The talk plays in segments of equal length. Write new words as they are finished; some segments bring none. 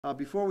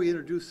Before we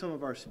introduce some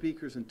of our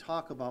speakers and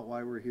talk about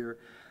why we're here,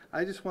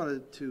 I just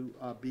wanted to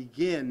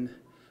begin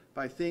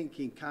by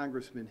thanking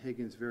Congressman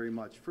Higgins very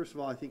much. First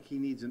of all, I think he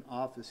needs an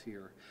office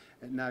here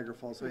at Niagara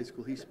Falls High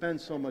School. He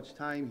spends so much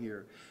time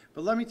here.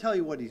 But let me tell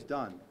you what he's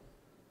done.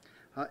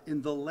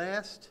 In the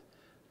last,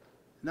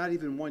 not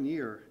even 1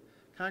 year,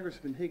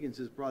 Congressman Higgins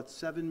has brought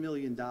 $7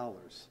 million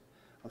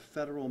of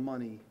federal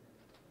money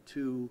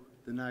to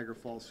the Niagara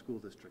Falls School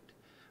District.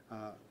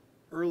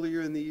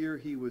 Earlier in the year,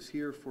 he was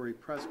here for a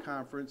press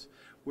conference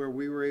where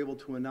we were able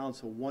to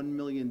announce a $1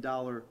 million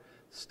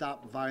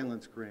Stop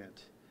Violence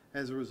grant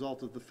as a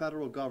result of the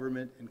federal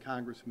government and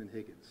Congressman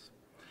Higgins.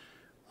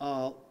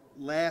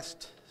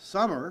 Last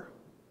summer,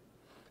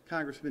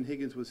 Congressman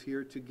Higgins was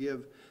here to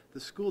give the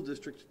school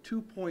district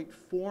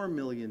 $2.4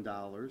 million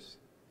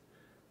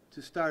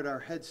to start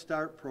our Head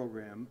Start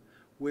program,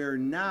 where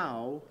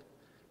now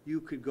you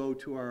could go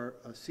to our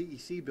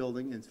CEC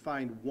building and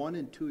find 1-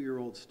 and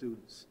 2-year-old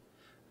students.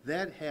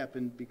 That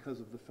happened because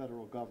of the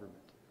federal government.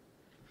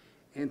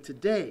 And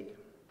today,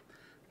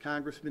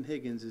 Congressman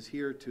Higgins is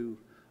here to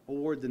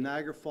award the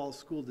Niagara Falls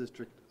School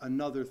District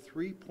another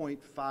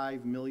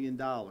 $3.5 million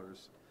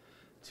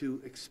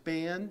to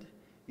expand,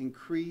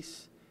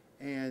 increase,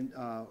 and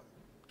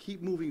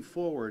keep moving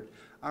forward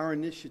our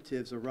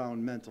initiatives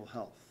around mental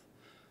health.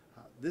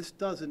 This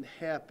doesn't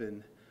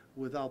happen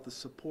without the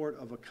support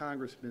of a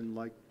congressman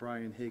like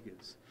Brian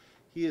Higgins.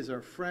 He is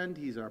our friend,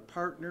 he's our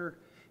partner,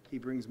 he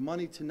brings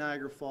money to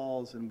Niagara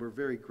Falls, and we're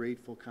very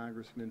grateful,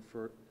 Congressman,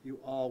 for you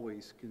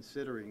always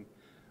considering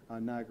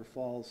Niagara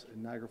Falls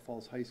and Niagara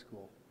Falls High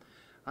School.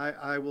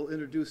 I will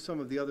introduce some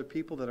of the other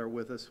people that are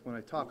with us when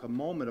I talk a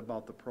moment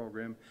about the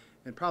program,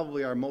 and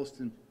probably our most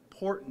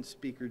important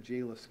speaker,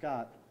 Jayla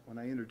Scott, when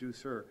I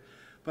introduce her.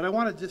 But I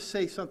want to just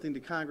say something to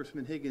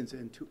Congressman Higgins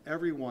and to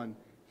everyone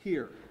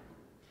here.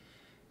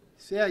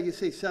 Yeah, you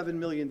say $7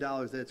 million,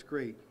 that's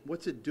great.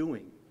 What's it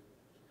doing?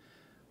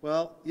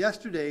 Well,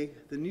 yesterday,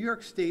 the New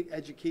York State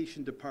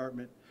Education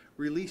Department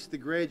released the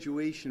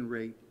graduation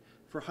rate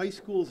for high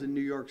schools in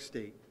New York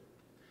State.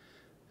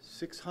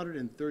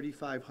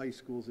 635 high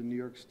schools in New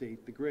York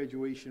State, the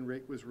graduation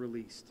rate was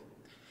released.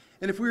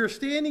 And if we were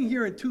standing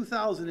here in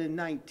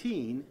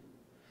 2019,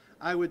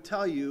 I would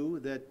tell you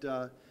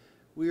that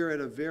we are at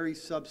a very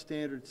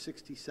substandard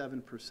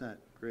 67%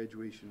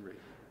 graduation rate.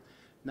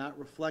 Not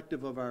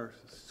reflective of our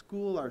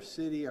school, our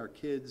city, our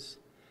kids,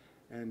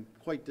 and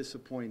quite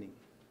disappointing.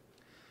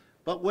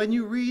 But when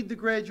you read the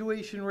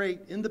graduation rate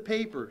in the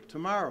paper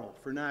tomorrow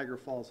for Niagara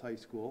Falls High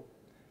School,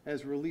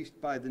 as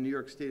released by the New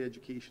York State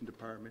Education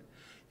Department,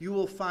 you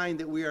will find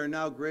that we are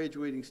now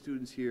graduating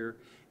students here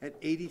at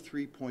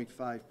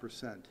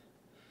 83.5%.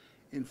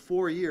 In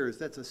 4 years,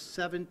 that's a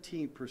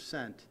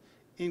 17%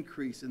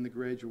 increase in the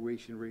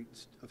graduation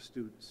rate of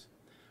students.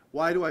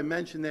 Why do I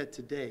mention that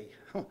today?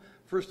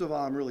 First of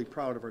all, I'm really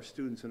proud of our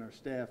students and our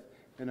staff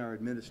and our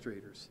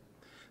administrators.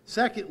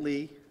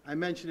 Secondly, I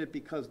mention it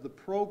because the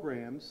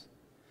programs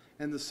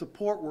and the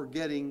support we're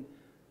getting,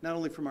 not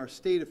only from our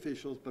state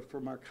officials, but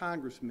from our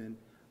congressmen,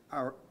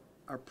 are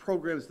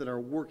programs that are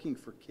working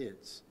for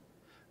kids.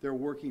 They're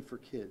working for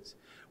kids.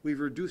 We've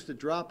reduced the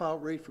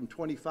dropout rate from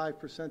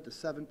 25% to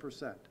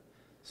 7%.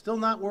 Still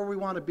not where we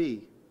want to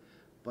be,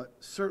 but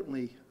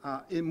certainly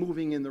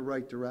moving in the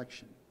right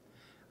direction.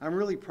 I'm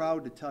really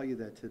proud to tell you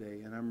that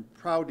today, and I'm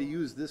proud to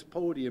use this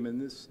podium and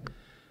this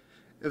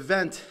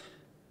event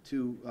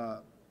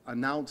to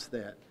announce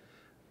that.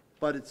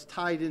 But it's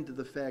tied into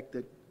the fact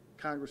that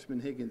Congressman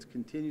Higgins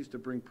continues to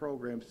bring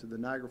programs to the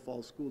Niagara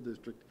Falls School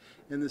District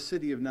and the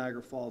city of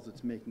Niagara Falls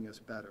that's making us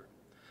better.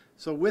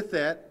 So with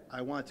that,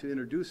 I want to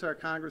introduce our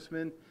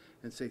congressman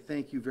and say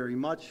thank you very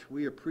much.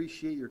 We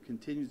appreciate your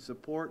continued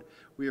support.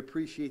 We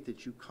appreciate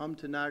that you come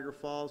to Niagara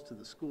Falls, to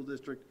the school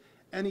district,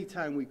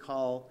 anytime we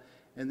call,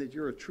 and that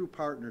you're a true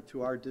partner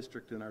to our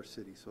district and our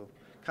city. So,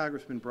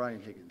 Congressman Brian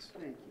Higgins.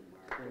 Thank you,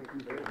 Mark.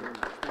 Thank you very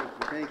much.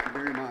 Thank you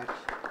very much.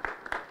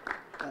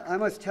 I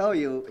must tell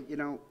you,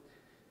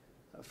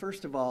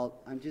 first of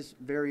all, I'm just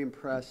very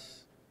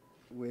impressed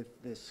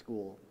with this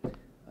school.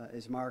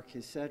 As Mark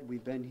has said,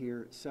 we've been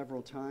here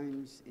several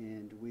times,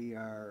 and we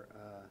are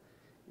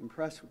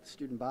impressed with the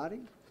student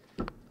body,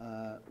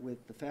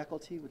 with the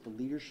faculty, with the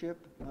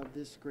leadership of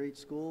this great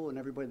school, and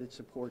everybody that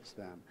supports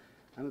them.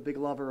 I'm a big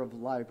lover of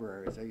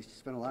libraries. I used to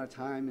spend a lot of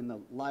time in the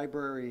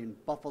library in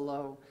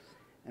Buffalo,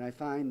 and I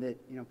find that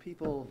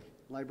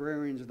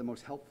librarians are the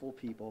most helpful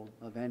people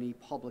of any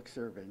public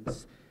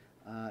servants,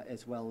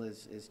 as well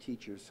as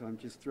teachers. So I'm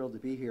just thrilled to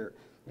be here.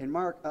 And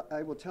Mark,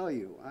 I will tell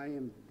you, I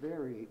am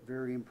very,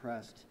 very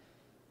impressed.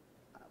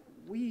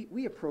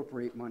 We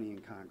appropriate money in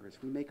Congress.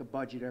 We make a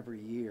budget every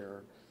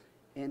year,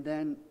 and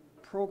then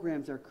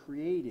programs are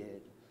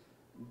created,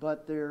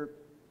 but the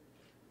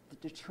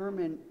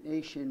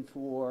determination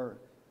for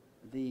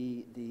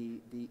the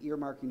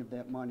earmarking of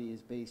that money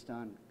is based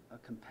on a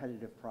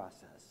competitive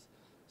process.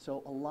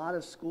 So a lot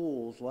of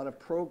schools, a lot of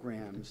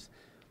programs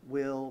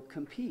will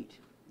compete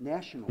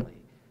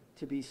nationally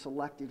to be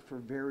selected for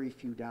very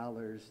few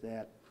dollars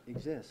that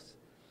exist.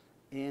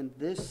 And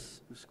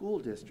this school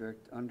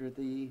district, under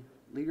the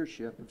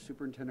leadership of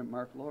Superintendent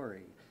Mark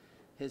Laurie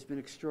has been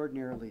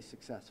extraordinarily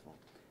successful,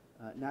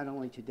 not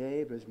only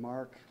today, but as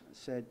Mark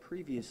said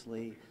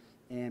previously,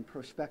 and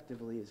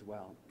prospectively as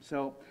well.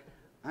 So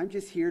I'm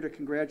just here to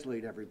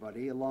congratulate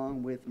everybody,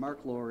 along with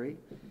Mark Laurie,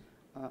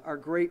 our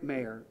great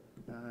mayor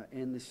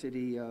in the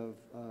city of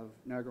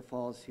Niagara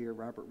Falls here,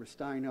 Robert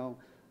Restaino.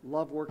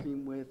 Love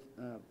working with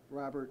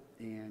Robert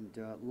and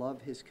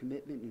love his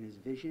commitment and his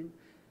vision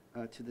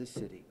to this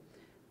city.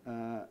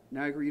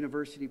 Niagara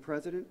University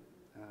President,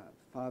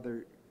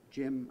 Father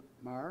Jim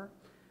Marr.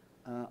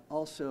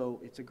 Also,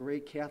 it's a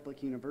great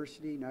Catholic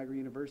university, Niagara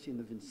University in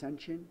the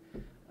Vincentian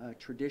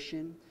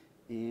tradition,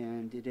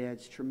 and it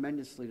adds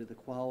tremendously to the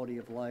quality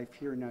of life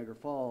here in Niagara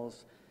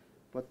Falls,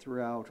 but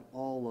throughout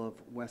all of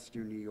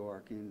Western New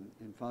York. And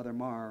Father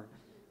Marr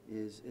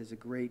is a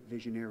great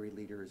visionary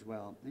leader as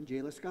well. And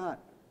Jayla Scott.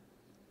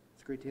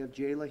 It's great to have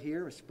Jayla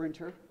here, a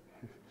sprinter,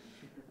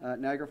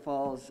 Niagara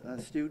Falls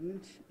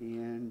student,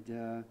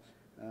 and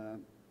a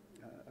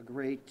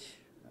great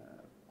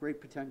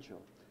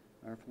potential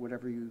for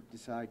whatever you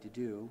decide to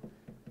do,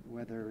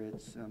 whether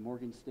it's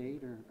Morgan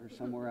State or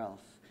somewhere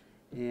else.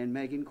 And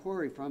Megan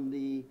Corey from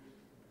the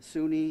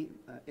SUNY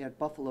at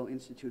Buffalo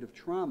Institute of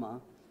Trauma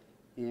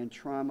and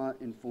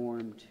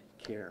Trauma-Informed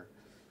Care.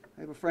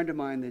 I have a friend of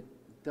mine that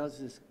does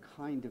this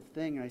kind of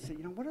thing, and I said,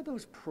 you know, what are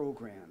those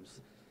programs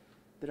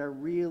that are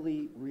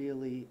really,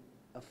 really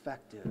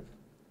effective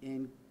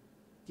in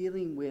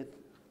dealing with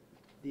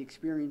the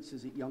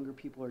experiences that younger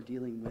people are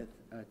dealing with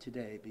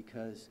today?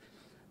 Because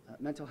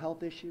mental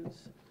health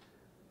issues,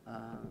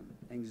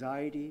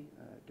 anxiety,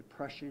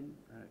 depression,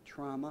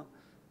 trauma,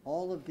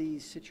 all of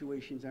these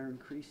situations are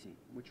increasing,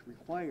 which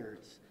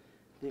requires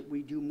that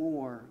we do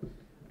more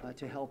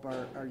to help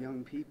our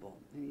young people.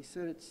 And he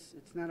said it's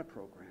not a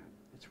program,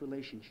 it's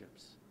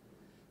relationships.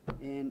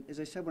 And as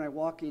I said, when I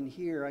walk in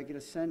here, I get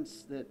a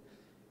sense that,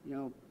 you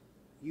know,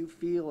 you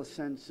feel a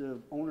sense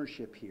of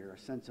ownership here, a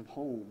sense of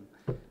home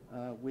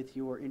with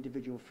your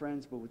individual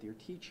friends, but with your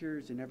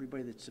teachers and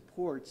everybody that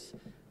supports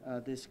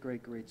this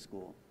great, great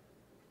school.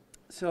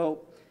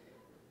 So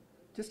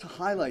just to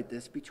highlight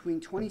this, between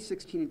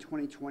 2016 and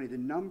 2020, the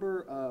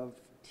number of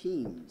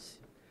teenagers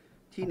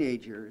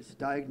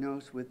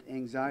diagnosed with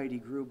anxiety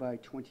grew by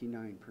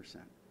 29%.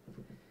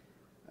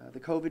 The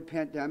COVID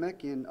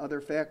pandemic and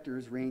other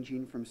factors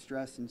ranging from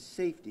stress and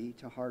safety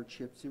to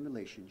hardships in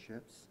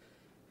relationships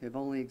have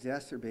only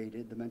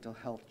exacerbated the mental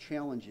health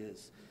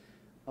challenges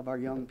of our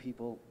young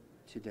people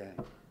today.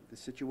 The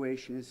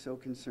situation is so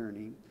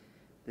concerning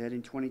that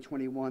in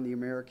 2021, the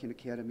American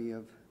Academy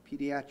of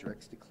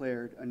Pediatrics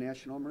declared a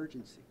national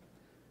emergency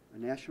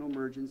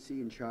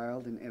in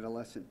child and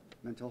adolescent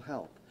mental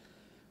health.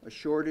 A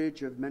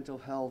shortage of mental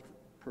health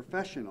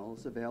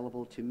professionals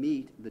available to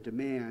meet the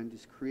demand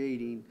is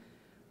creating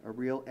a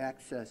real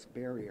access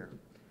barrier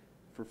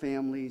for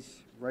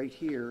families right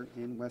here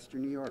in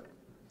Western New York.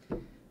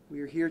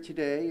 We are here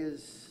today,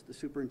 as the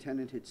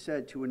superintendent had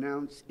said, to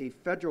announce a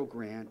federal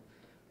grant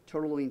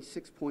totaling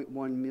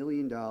 $6.1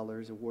 million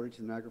awarded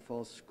to the Niagara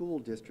Falls School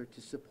District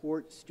to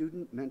support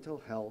student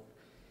mental health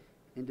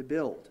and to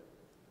build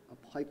a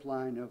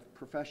pipeline of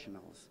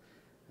professionals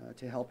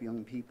to help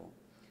young people.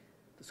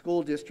 The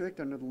school district,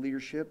 under the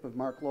leadership of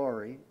Mark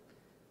Laurie,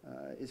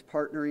 is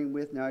partnering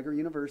with Niagara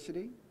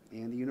University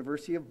and the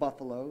University of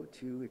Buffalo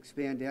to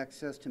expand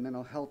access to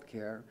mental health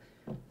care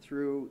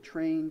through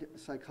trained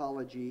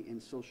psychology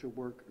and social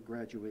work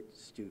graduate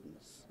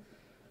students.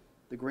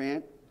 The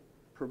grant,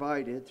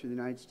 provided through the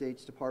United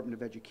States Department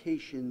of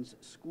Education's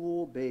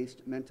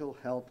school-based mental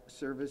health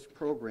service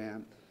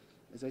program,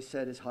 as I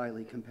said, is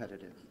highly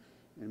competitive.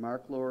 And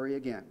Mark Laurie,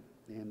 again,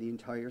 and the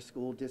entire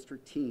school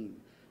district team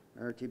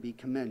are to be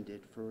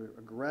commended for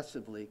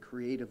aggressively,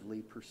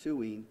 creatively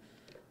pursuing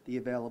the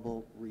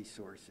available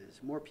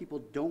resources. More people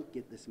don't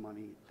get this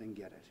money than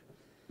get it.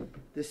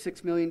 This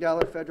 $6 million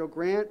federal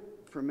grant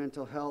for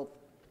mental health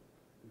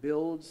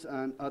builds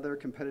on other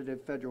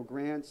competitive federal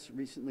grants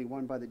recently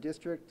won by the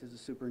district, as the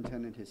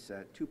superintendent has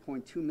said.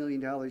 $2.2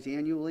 million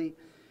annually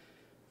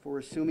for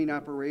assuming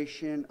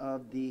operation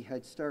of the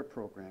Head Start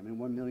program, and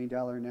 $1 million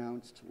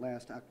announced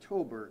last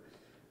October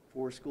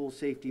for school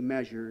safety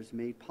measures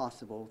made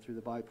possible through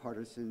the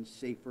bipartisan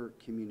Safer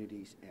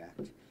Communities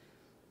Act.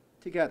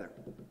 Together,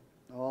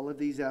 all of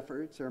these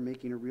efforts are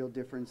making a real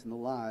difference in the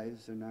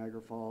lives of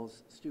Niagara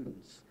Falls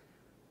students,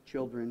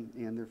 children,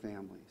 and their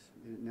families.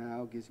 It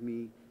now gives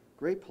me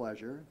great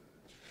pleasure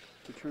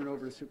to turn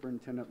over to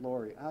Superintendent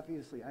Laurie.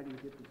 Obviously, I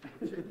didn't get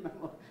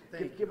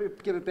the give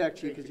it back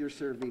to you because you're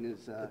serving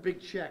as the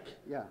big check.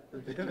 Yeah.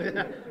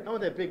 I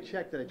want that big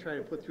check that I try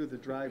to put through the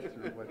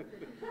drive-through. But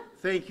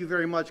thank you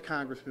very much,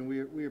 Congressman.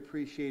 We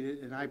appreciate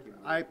it, and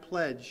I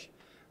pledge,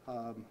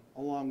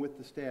 along with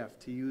the staff,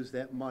 to use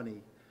that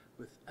money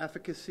with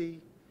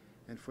efficacy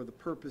and for the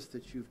purpose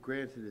that you've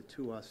granted it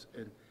to us,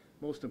 and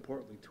most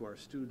importantly to our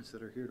students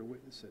that are here to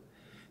witness it.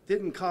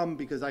 Didn't come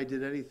because I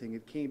did anything.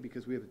 It came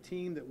because we have a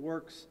team that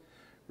works.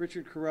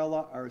 Richard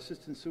Corella, our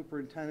assistant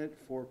superintendent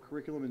for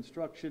curriculum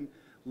instruction,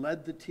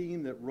 led the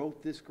team that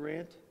wrote this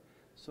grant.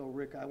 So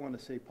Rick, I want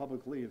to say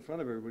publicly in front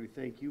of everybody,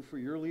 thank you for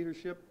your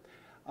leadership.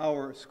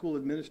 Our school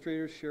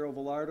administrator, Cheryl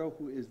Velardo,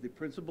 who is the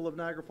principal of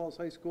Niagara Falls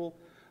High School,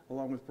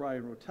 along with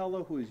Brian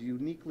Rotella, who is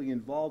uniquely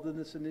involved in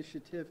this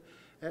initiative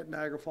at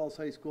Niagara Falls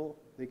High School.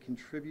 They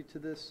contribute to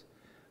this,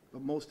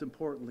 but most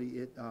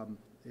importantly,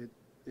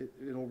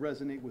 it'll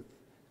resonate with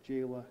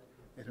Jayla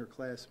and her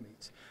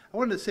classmates. I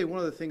wanted to say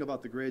one other thing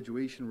about the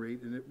graduation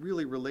rate, and it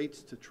really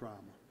relates to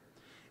trauma.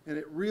 And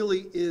it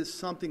really is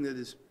something that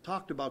is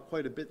talked about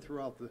quite a bit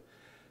throughout the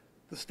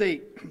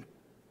state.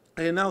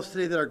 I announced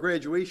today that our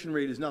graduation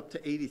rate is up to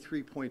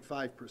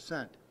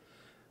 83.5%.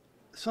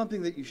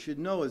 Something that you should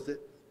know is that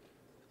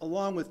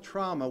along with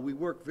trauma, we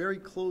work very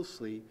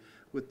closely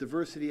with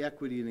diversity,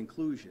 equity, and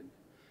inclusion.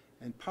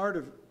 And part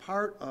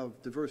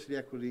of diversity,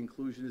 equity, and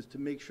inclusion is to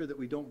make sure that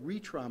we don't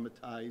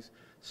re-traumatize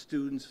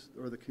students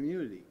or the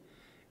community.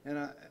 And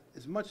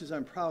as much as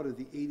I'm proud of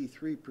the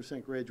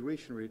 83%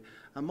 graduation rate,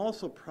 I'm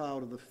also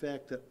proud of the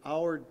fact that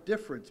our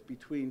difference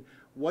between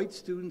white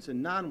students and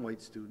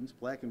non-white students,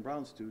 black and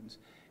brown students,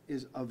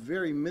 is a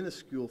very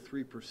minuscule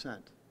 3%,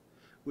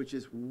 which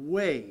is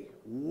way,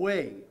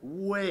 way,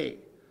 way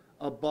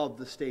above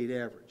the state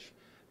average.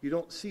 You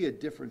don't see a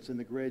difference in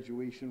the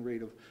graduation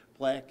rate of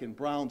black and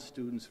brown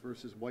students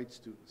versus white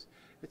students.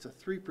 It's a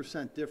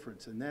 3%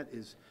 difference, and that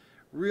is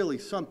really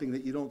something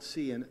that you don't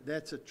see, and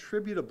that's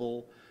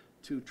attributable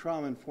to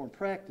trauma-informed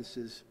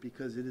practices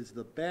because it is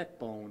the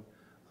backbone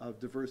of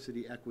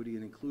diversity, equity,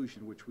 and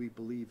inclusion, which we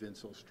believe in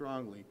so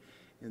strongly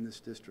in this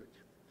district.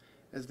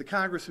 As the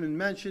Congressman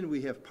mentioned,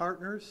 we have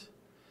partners.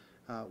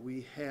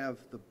 We have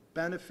the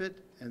benefit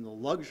and the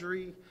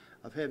luxury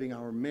of having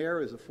our mayor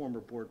as a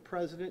former board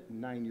president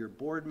and 9-year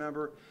board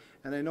member.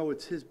 And I know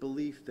it's his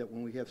belief that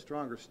when we have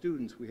stronger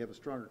students, we have a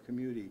stronger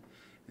community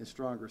and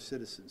stronger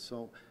citizens.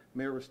 So,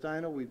 Mayor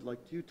Restaino, we'd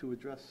like you to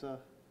address the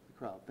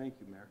crowd. Thank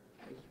you, Mayor.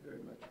 Thank you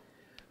very much.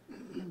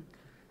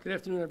 Good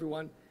afternoon,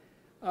 everyone.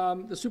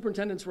 The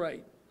superintendent's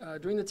right.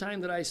 During the time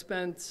that I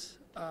spent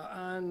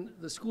on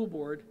the school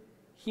board,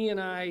 he and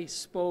I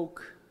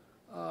spoke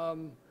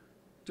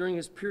during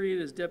his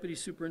period as deputy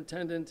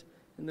superintendent,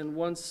 and then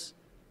once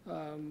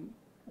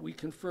we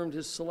confirmed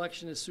his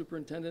selection as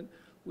superintendent,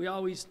 we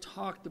always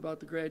talked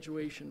about the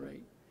graduation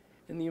rate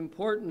and the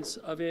importance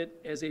of it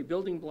as a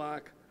building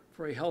block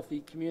for a healthy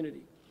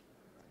community.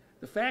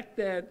 The fact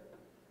that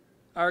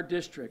our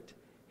district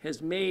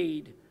has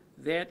made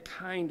that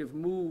kind of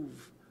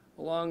move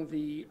along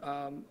the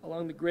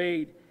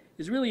grade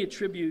is really a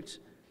tribute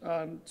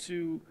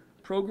to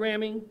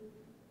programming,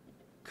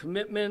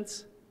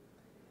 commitment,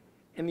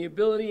 and the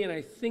ability, and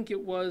I think it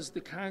was the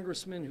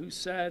congressman who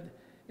said,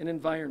 an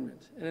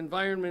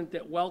environment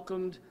that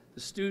welcomed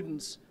the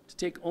students to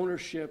take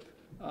ownership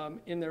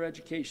in their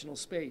educational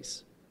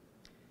space.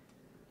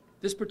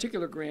 This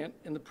particular grant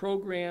and the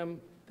program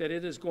that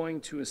it is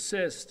going to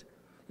assist,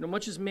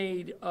 much is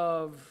made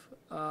of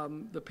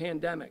the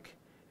pandemic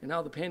and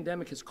how the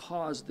pandemic has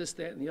caused this,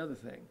 that, and the other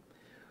thing.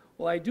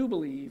 Well, I do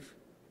believe,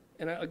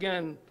 and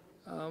again,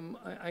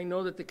 I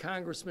know that the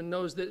congressman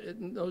knows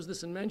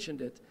this and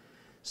mentioned it,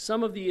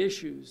 some of the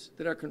issues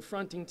that are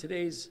confronting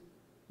today's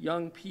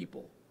young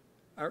people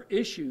are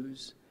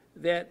issues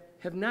that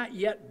have not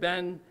yet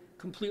been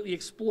completely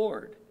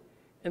explored.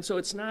 And so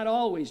it's not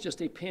always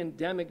just a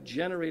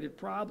pandemic-generated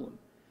problem.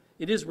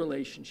 It is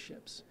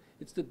relationships.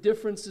 It's the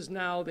differences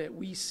now that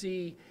we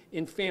see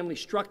in family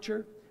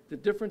structure, the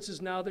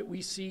differences now that we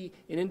see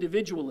in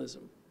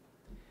individualism.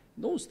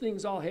 And those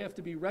things all have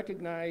to be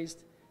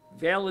recognized,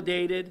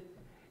 validated,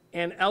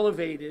 and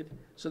elevated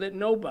so that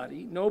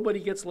nobody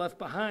gets left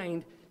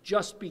behind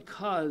just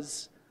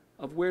because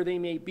of where they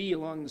may be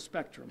along the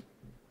spectrum.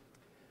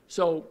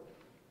 So,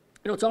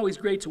 it's always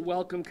great to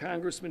welcome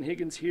Congressman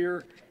Higgins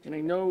here, and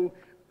I know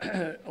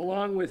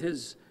along with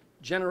his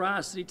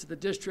generosity to the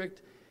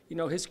district,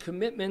 his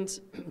commitment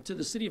to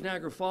the city of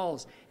Niagara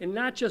Falls, and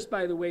not just,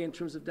 by the way, in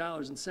terms of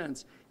dollars and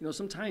cents.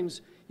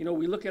 Sometimes,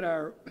 we look at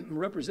our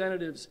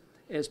representatives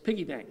as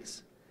piggy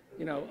banks.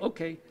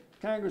 Okay,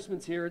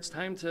 Congressman's here, it's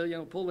time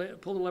to, pull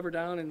the lever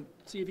down and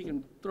see if he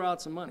can throw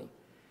out some money.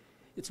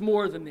 It's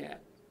more than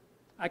that.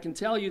 I can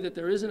tell you that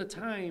there isn't a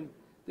time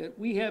that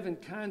we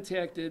haven't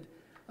contacted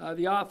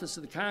the office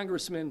of the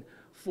congressman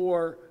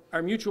for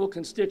our mutual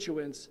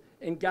constituents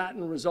and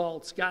gotten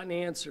results, gotten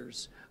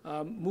answers,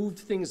 moved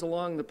things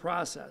along the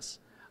process.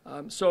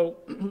 So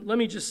let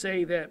me just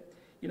say that,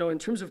 in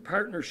terms of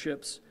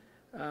partnerships,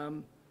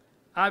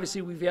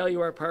 obviously we value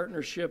our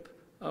partnership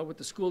with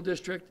the school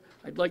district.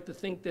 I'd like to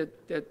think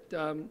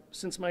that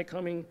since my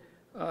coming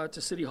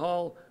to City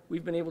Hall,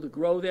 we've been able to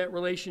grow that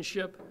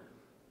relationship.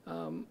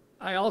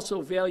 I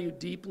also value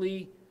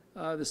deeply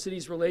the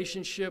city's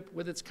relationship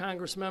with its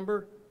Congress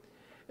member,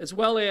 as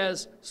well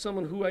as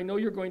someone who I know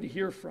you're going to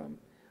hear from,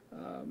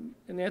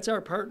 and that's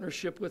our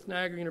partnership with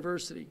Niagara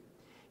University.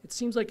 It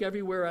seems like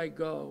everywhere I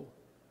go,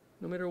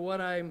 no matter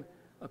what I'm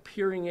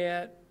appearing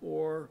at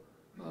or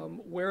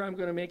where I'm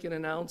going to make an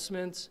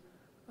announcement,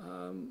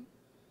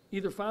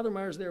 either Father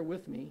Meyer's there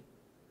with me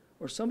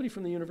or somebody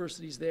from the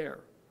university's there.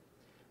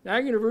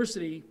 Niagara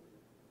University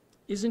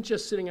isn't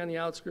just sitting on the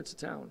outskirts of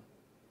town.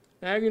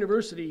 Niagara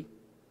University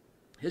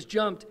has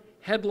jumped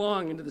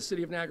headlong into the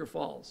city of Niagara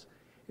Falls,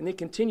 and they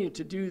continue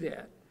to do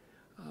that.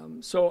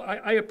 So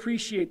I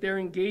appreciate their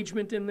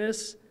engagement in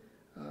this.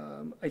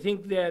 I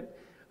think that,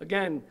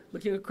 again,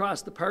 looking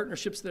across the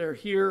partnerships that are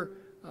here,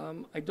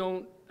 I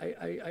don't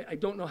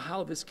know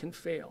how this can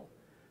fail.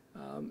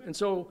 And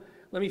so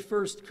let me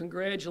first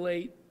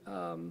congratulate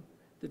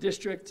the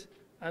district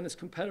on this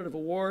competitive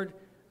award.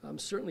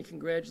 Certainly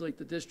congratulate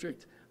the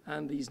district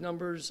on these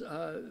numbers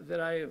that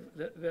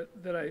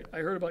I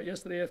heard about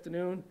yesterday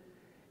afternoon,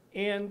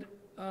 and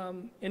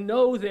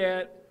know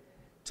that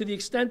to the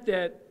extent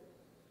that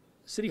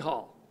City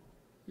Hall,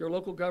 your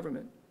local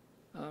government,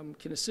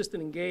 can assist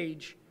and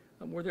engage,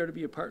 we're there to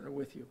be a partner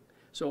with you.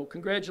 So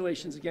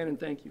congratulations again, and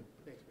thank you.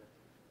 Thanks, Mayor.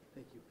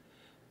 Thank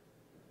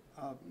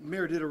you.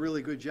 Mayor did a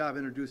really good job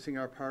introducing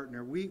our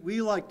partner.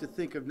 We like to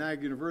think of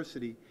Niagara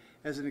University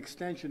as an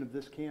extension of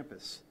this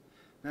campus.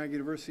 Niagara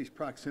University's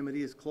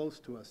proximity is close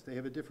to us. They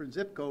have a different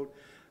zip code,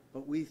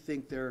 but we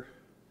think they're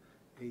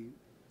a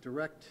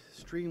direct,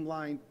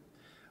 streamlined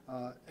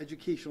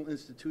educational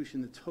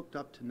institution that's hooked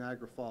up to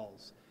Niagara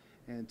Falls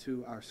and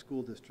to our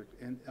school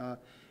district. And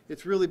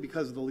it's really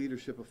because of the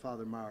leadership of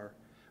Father Maher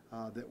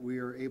that we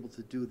are able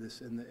to do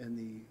this, and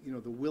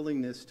the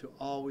willingness to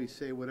always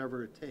say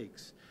whatever it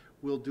takes.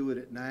 We'll do it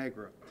at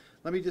Niagara.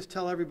 Let me just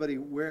tell everybody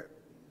where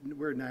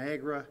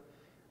Niagara,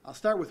 I'll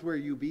start with where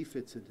UB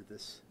fits into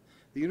this.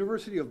 The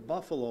University of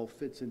Buffalo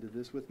fits into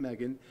this with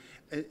Megan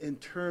in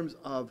terms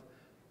of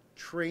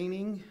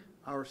training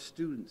our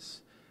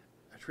students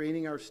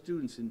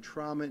in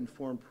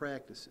trauma-informed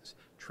practices,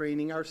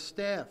 training our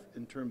staff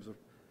in terms of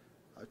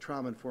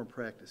trauma-informed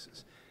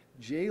practices.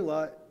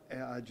 Jayla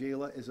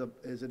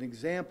is an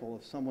example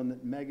of someone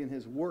that Megan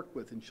has worked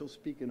with, and she'll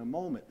speak in a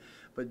moment.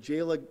 But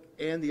Jayla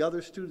and the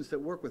other students that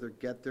work with her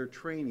get their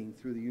training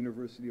through the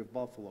University of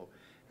Buffalo,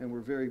 and we're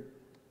very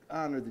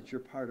honored that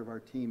you're part of our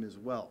team as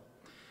well.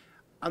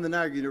 On the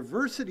Niagara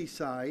University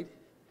side,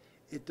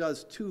 it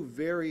does two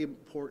very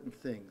important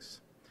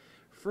things.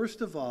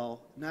 First of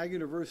all, Niagara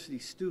University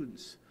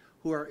students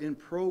who are in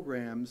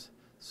programs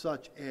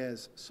such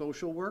as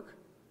social work,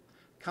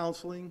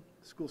 counseling,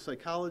 school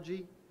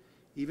psychology,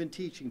 even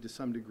teaching to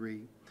some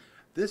degree,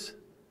 this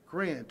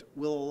grant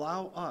will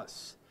allow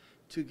us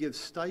to give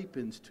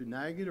stipends to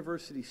Niagara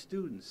University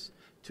students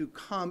to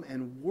come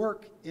and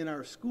work in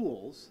our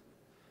schools,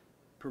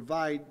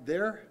 provide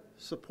their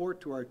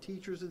support to our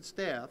teachers and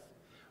staff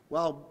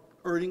while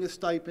earning a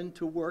stipend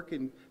to work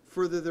and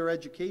further their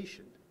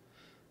education.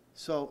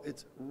 So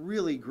it's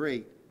really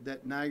great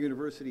that Niagara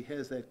University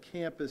has that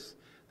campus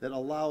that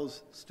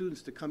allows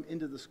students to come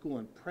into the school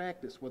and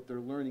practice what they're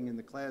learning in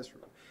the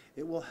classroom.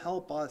 It will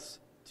help us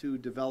to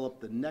develop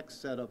the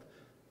next set of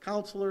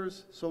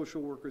counselors,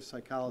 social workers,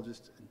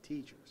 psychologists, and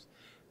teachers.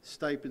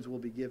 Stipends will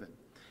be given.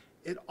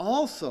 It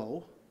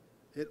also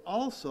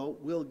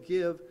will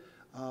give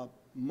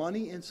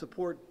money and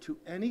support to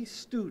any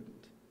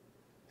student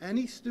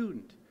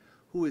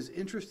who is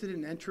interested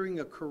in entering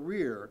a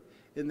career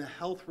in the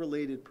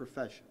health-related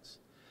professions.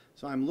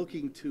 So I'm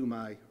looking to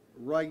my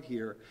right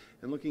here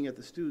and looking at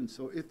the students.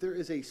 So if there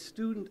is a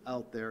student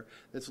out there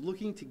that's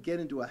looking to get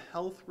into a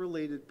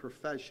health-related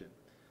profession,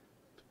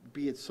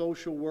 be it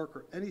social work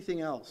or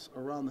anything else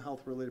around the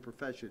health-related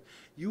profession,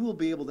 you will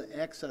be able to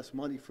access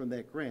money from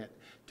that grant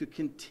to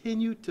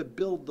continue to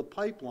build the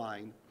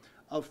pipeline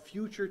of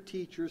future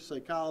teachers,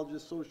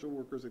 psychologists, social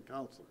workers, and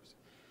counselors.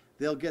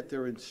 They'll get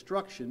their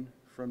instruction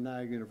from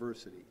Niagara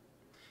University.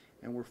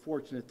 And we're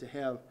fortunate to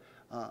have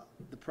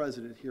the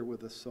president here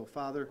with us. So,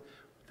 Father,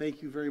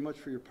 thank you very much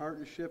for your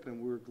partnership,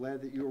 and we're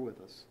glad that you're with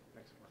us.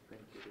 Thanks, Mark.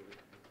 Thank you,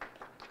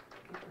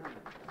 David.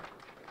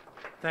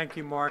 Thank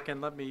you, Mark,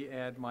 and let me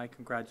add my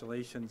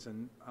congratulations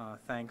and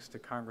thanks to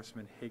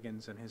Congressman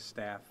Higgins and his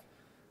staff,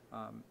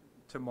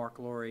 to Mark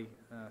Laurie,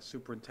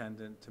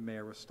 Superintendent, to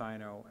Mayor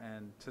Restaino,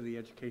 and to the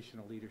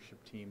educational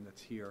leadership team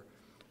that's here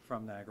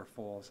from Niagara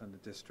Falls and the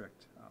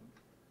district.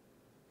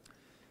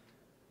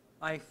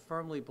 I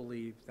firmly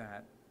believe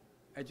that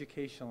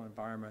educational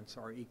environments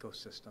are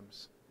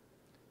ecosystems,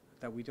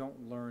 that we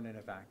don't learn in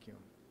a vacuum,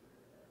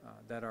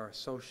 that our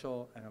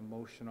social and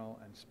emotional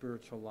and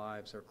spiritual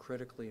lives are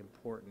critically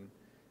important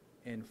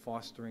in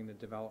fostering the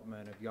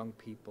development of young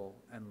people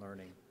and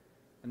learning.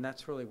 And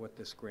that's really what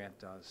this grant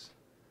does.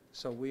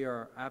 So we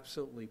are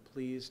absolutely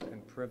pleased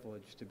and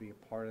privileged to be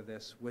a part of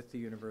this with the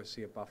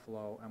University of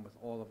Buffalo and with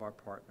all of our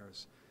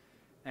partners.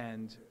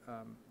 And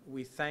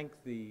we thank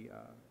the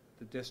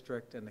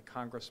district and the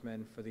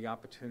congressman for the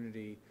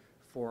opportunity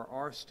for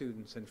our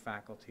students and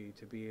faculty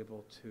to be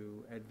able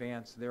to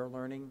advance their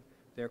learning,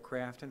 their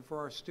craft, and for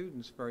our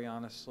students, very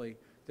honestly,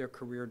 their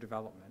career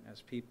development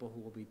as people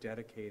who will be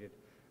dedicated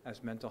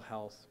as mental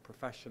health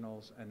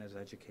professionals and as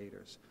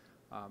educators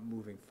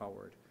moving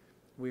forward.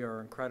 We are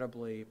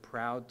incredibly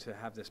proud to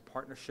have this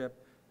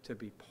partnership, to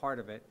be part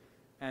of it.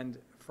 And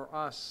for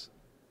us,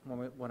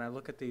 when I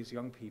look at these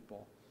young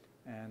people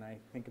and I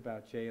think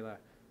about Jayla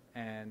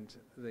and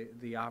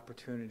the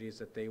opportunities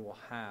that they will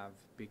have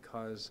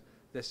because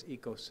this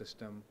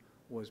ecosystem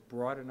was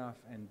broad enough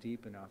and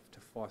deep enough to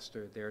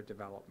foster their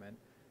development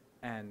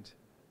and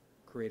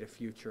create a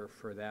future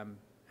for them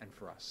and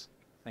for us.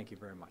 Thank you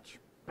very much.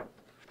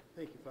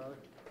 Thank you, Father.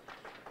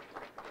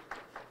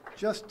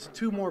 Just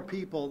two more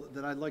people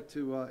that I'd like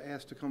to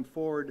ask to come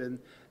forward, and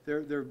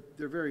they're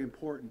very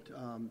important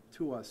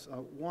to us.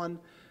 One,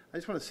 I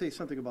just want to say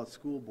something about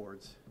school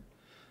boards.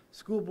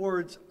 School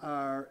boards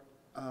are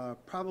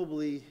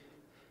probably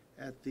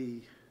at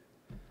the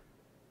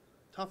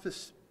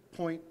toughest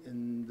point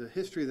in the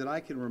history that I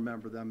can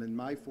remember them in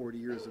my 40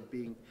 years of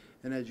being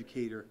an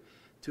educator.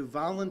 To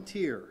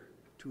volunteer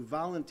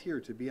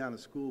to be on a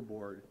school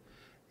board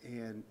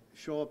and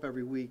show up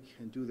every week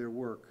and do their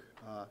work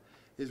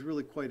is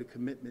really quite a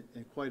commitment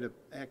and quite an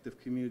act of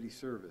community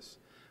service.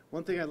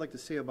 One thing I'd like to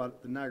say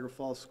about the Niagara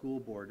Falls School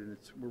Board, and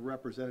we're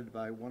represented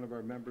by one of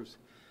our members,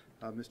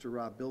 Mr.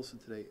 Rob Bilson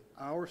today.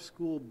 Our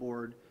school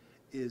board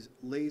is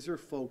laser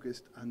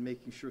focused on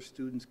making sure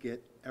students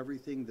get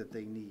everything that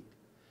they need.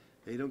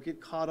 They don't get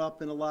caught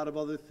up in a lot of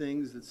other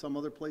things that some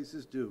other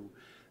places do.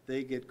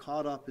 They get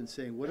caught up in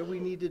saying, what do we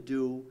need to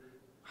do?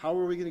 How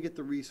are we going to get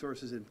the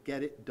resources and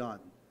get it done?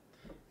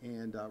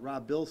 And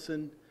Rob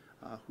Bilson,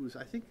 who's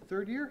I think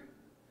third year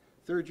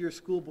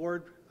school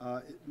board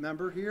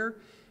member here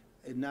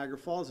in Niagara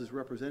Falls, is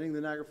representing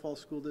the Niagara Falls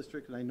School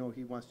District, and I know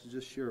he wants to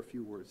just share a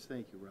few words.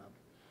 Thank you, Rob.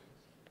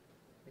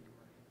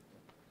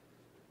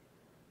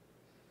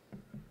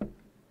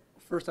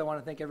 First, I want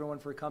to thank everyone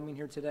for coming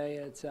here today.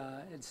 It's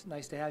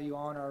nice to have you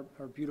on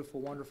our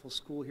beautiful, wonderful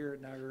school here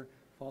at Niagara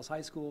Falls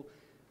High School.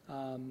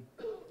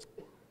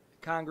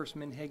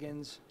 Congressman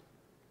Higgins,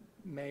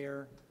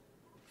 Mayor,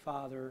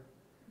 Father,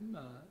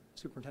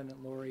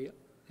 Superintendent Laurie,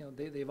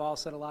 they've all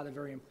said a lot of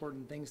very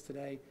important things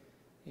today,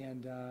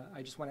 and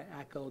I just want to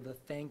echo the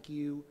thank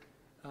you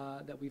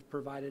that we've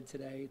provided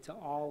today to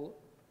all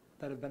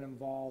that have been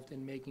involved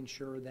in making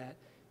sure that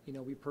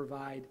we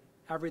provide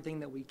everything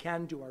that we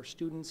can to our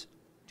students,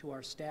 to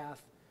our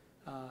staff,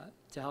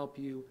 to help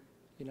you,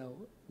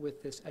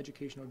 with this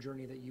educational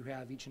journey that you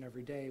have each and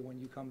every day when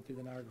you come through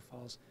the Niagara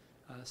Falls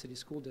City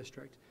School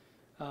District.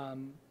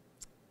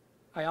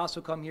 I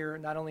also come here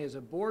not only as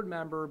a board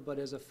member, but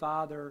as a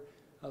father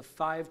of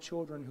 5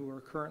 children who are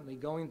currently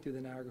going through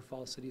the Niagara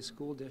Falls City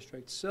School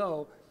District.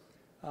 So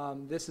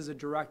this is a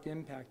direct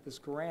impact. This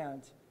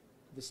grant,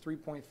 this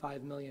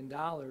 $3.5 million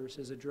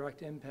is a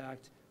direct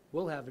impact,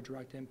 will have a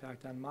direct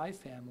impact on my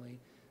family.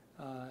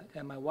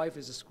 And my wife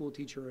is a school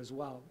teacher as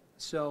well.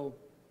 So,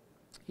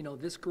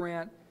 this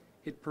grant,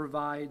 it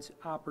provides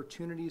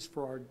opportunities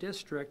for our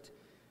district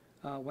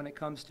when it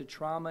comes to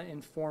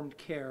trauma-informed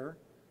care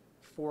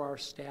for our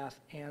staff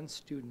and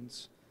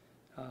students.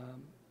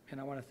 And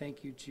I want to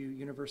thank you to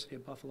University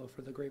of Buffalo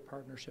for the great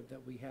partnership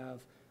that we have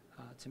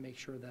to make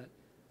sure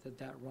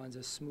that runs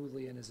as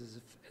smoothly and as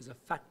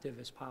effective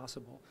as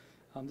possible.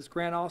 This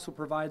grant also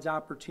provides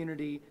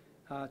opportunity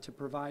to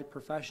provide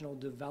professional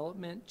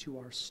development to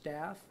our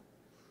staff,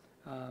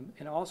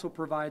 and also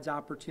provides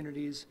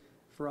opportunities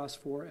for us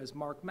for, as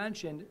Mark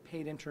mentioned,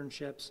 paid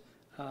internships,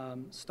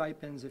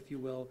 stipends, if you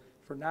will,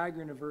 for Niagara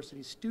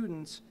University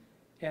students,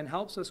 and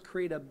helps us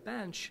create a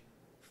bench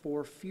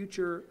for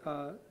future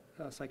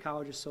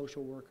psychologists,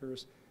 social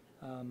workers,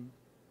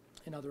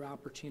 and other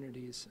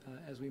opportunities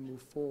as we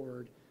move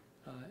forward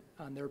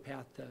on their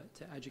path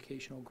to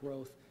educational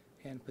growth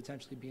and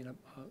potentially being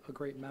a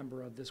great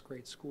member of this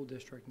great school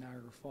district,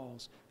 Niagara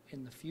Falls,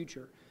 in the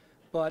future.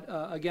 But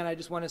again, I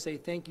just want to say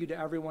thank you to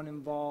everyone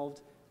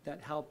involved that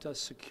helped us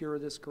secure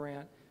this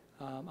grant.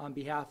 On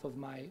behalf of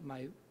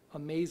my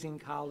amazing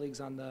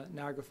colleagues on the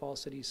Niagara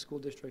Falls City School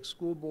District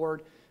School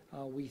Board,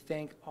 we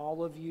thank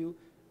all of you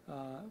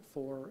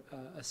for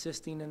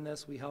assisting in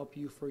this. We help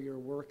you for your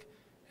work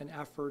and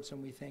efforts,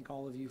 and we thank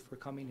all of you for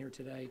coming here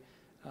today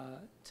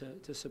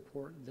to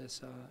support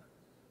this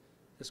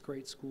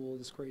great school,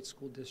 this great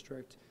school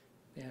district,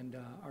 and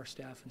our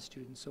staff and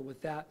students. So with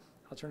that,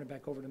 I'll turn it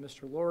back over to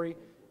Mr. Laurie,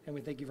 and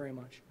we thank you very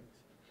much.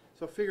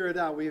 So figure it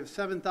out. We have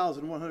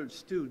 7,100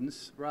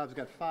 students. Rob's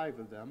got 5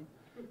 of them.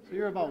 So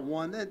you're about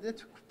 1.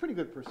 That's a pretty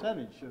good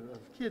percentage of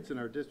kids in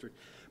our district.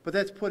 But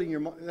that's putting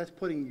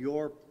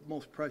your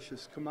most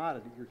precious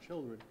commodity, your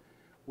children,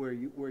 where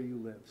you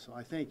live. So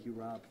I thank you,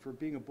 Rob, for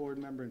being a board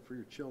member and for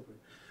your children.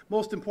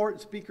 Most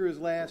important speaker is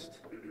last.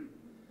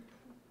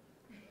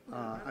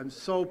 I'm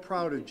so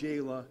proud of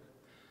Jayla.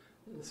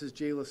 This is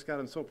Jayla Scott.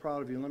 I'm so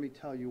proud of you, and let me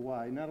tell you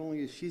why. Not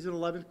only is she's an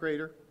 11th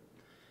grader,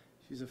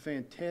 she's a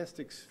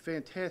fantastic,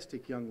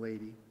 fantastic young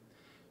lady.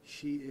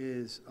 She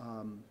is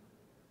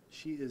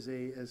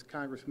as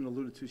Congressman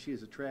alluded to, she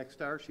is a track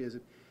star. She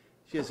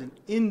has an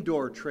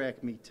indoor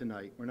track meet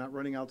tonight. We're not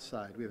running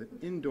outside. We have an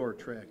indoor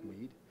track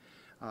meet.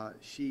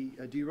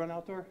 Do you run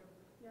outdoor?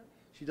 Yep.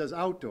 She does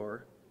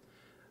outdoor.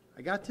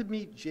 I got to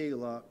meet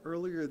Jayla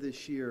earlier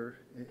this year,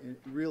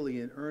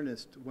 really in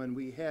earnest, when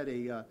we had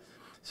a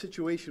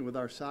situation with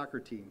our soccer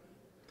team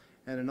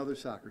and another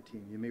soccer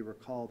team. You may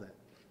recall that.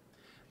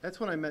 That's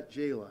when I met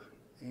Jayla,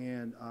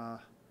 and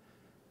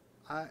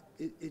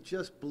it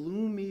just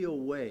blew me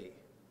away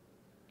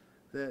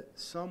that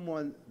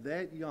someone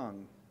that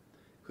young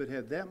could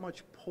have that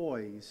much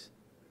poise,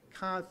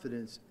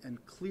 confidence,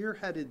 and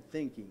clear-headed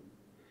thinking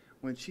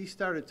when she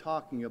started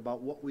talking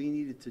about what we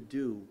needed to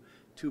do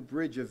to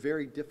bridge a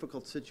very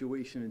difficult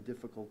situation and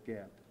difficult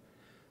gap.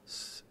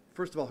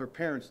 First of all, her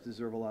parents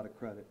deserve a lot of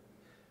credit.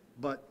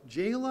 But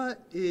Jayla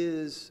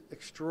is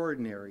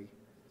extraordinary.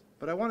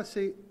 But I want to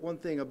say one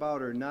thing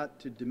about her, not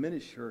to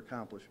diminish her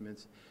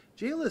accomplishments.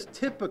 Jayla is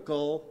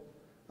typical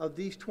of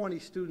these 20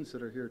 students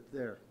that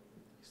are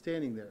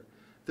standing there.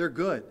 They're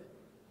good.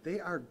 They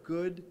are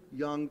good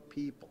young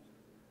people.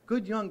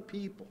 Good young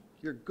people.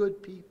 You're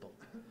good people.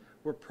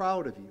 We're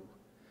proud of you.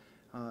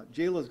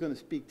 Jayla is going to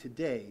speak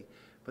today,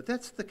 but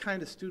that's the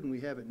kind of student we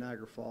have at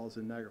Niagara Falls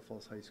and Niagara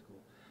Falls High School.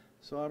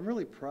 So I'm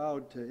really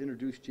proud to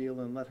introduce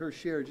Jayla and let her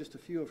share just a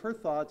few of her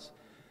thoughts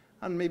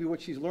on maybe what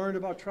she's learned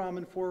about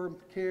trauma-informed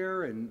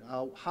care and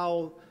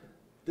how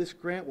this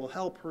grant will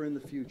help her in the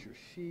future.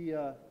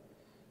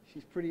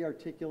 She's pretty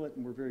articulate,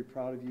 and we're very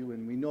proud of you,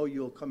 and we know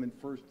you'll come in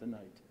first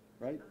tonight,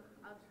 right?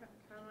 I'll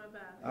try my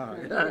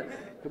best. All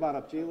right. Come on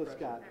up, Jayla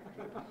Scott.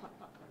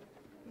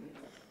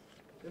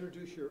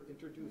 Introduce your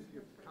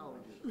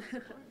colleagues.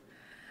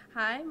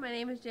 Hi, my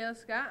name is Jayla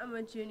Scott. I'm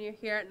a junior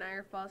here at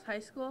Niagara Falls High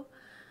School.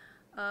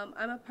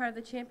 I'm a part of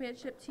the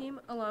championship team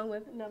along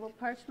with Neville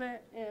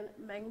Parchment and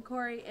Megan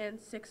Corey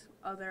and 6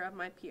 other of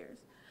my peers.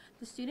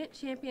 The student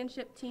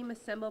championship team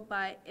assembled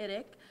by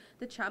IDIC,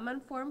 the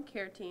trauma-informed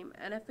care team,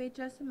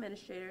 NFHS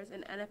administrators,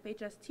 and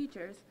NFHS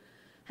teachers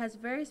has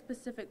very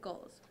specific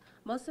goals.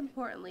 Most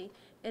importantly,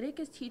 IDIC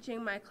is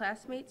teaching my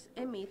classmates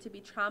and me to be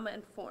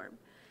trauma-informed.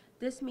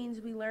 This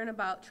means we learn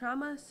about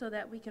trauma so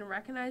that we can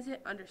recognize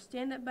it,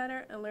 understand it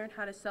better, and learn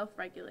how to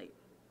self-regulate.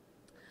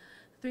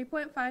 The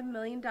 $3.5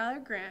 million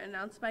grant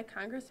announced by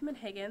Congressman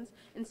Higgins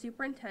and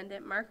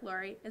Superintendent Mark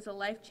Laurie is a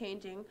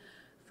life-changing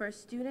for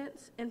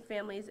students and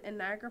families in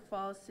Niagara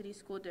Falls City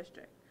School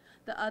District.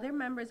 The other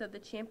members of the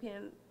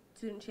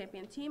student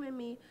champion team and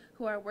me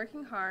who are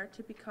working hard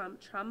to become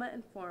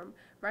trauma-informed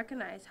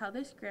recognize how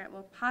this grant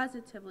will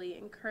positively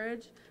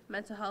encourage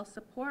mental health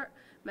support,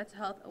 mental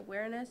health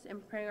awareness,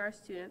 and preparing our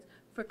students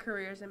for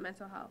careers in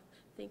mental health.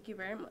 Thank you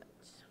very much.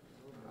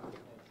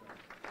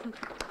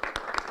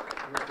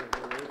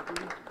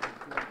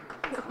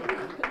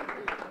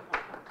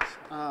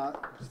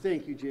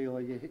 Thank you,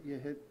 Jayla. You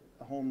hit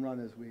a home run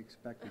as we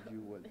expected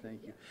you would.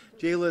 Thank you.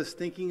 Jayla is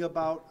thinking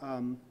about,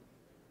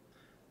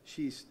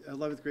 she's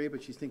 11th grade,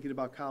 but she's thinking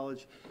about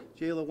college.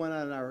 Jayla went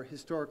on our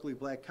historically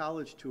black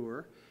college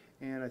tour,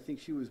 and I think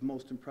she was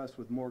most impressed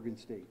with Morgan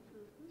State.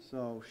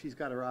 So she's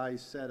got her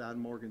eyes set on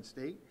Morgan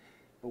State,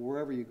 but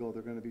wherever you go,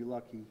 they're going to be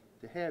lucky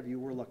to have you.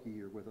 We're lucky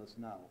you're with us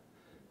now,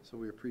 so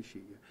we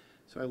appreciate you.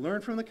 So I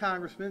learned from the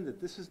congressman that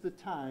this is the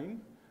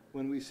time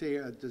when we say,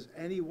 does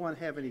anyone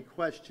have any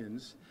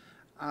questions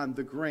on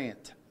the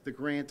grant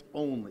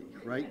only,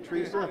 right,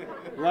 Teresa?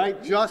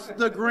 Right, just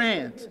the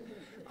grant.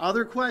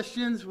 Other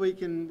questions, we'll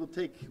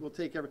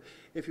take every,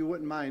 if you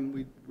wouldn't mind,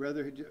 we'd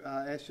rather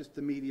ask just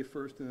the media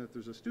first, and if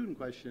there's a student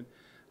question,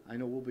 I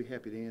know we'll be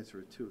happy to answer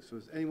it too. So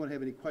does anyone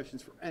have any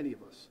questions for any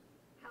of us?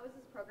 How is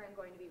this program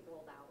going to be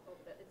rolled out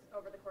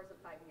over the course of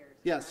 5 years?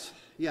 Yes.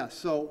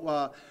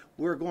 So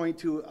we're going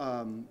to,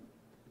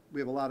 we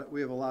have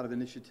a lot of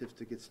initiatives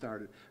to get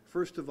started.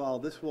 First of all,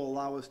 this will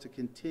allow us to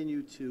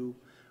continue to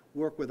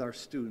work with our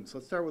students.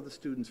 Let's start with the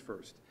students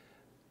first.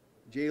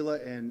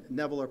 Jayla and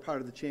Neville are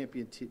part of the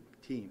champion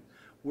team.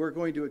 We're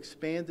going to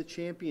expand the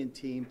champion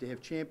team to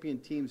have champion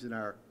teams in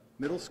our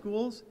middle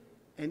schools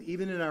and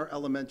even in our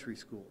elementary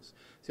schools.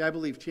 See, I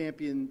believe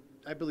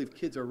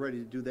kids are ready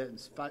to do that in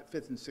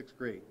 5th and 6th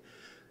grade.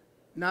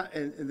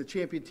 And the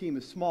champion team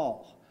is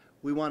small.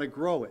 We want to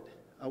grow it.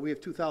 We have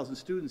 2,000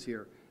 students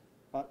here.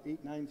 About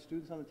 8, 9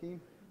 students on the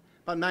team?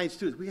 About 9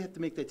 students. We have to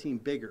make that team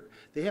bigger.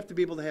 They have to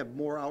be able to have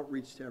more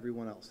outreach to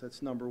everyone else.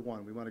 That's number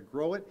one. We want to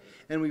grow it,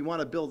 and we want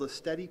to build a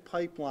steady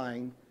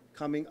pipeline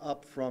coming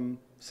up from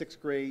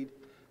 6th grade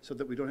so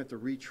that we don't have to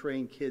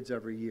retrain kids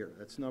every year.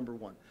 That's number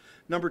one.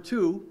 Number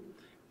two,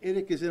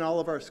 IDIC is in all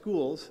of our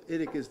schools.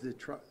 IDIC is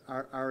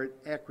our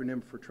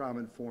acronym for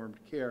Trauma-Informed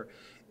Care.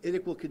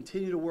 IDIC will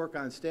continue to work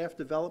on staff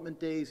development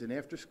days and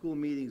after-school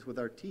meetings with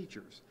our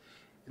teachers.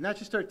 And not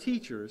just our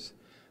teachers,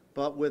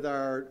 but with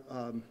our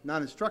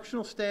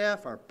non-instructional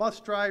staff, our bus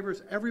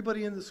drivers,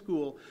 everybody in the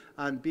school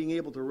on being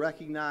able to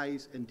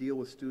recognize and deal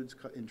with students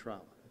in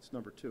trauma. That's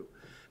number two.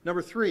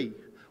 Number three,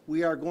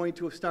 we are going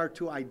to start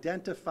to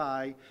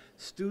identify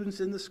students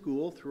in the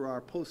school through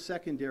our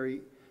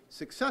post-secondary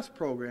success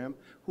program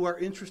who are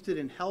interested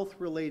in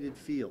health-related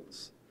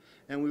fields.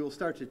 And we will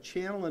start to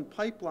channel and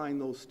pipeline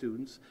those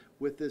students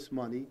with this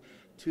money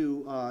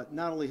to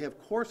not only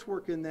have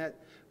coursework in that,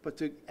 but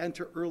to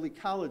enter early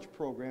college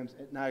programs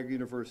at Niagara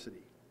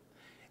University.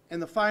 And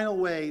the final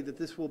way that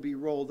this will be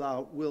rolled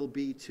out will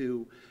be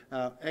to,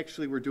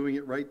 actually we're doing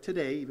it right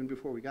today, even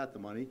before we got the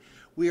money.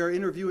 We are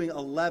interviewing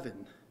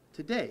 11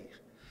 today,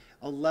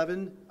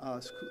 11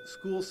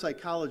 school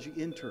psychology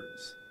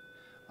interns.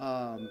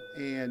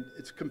 And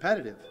it's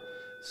competitive.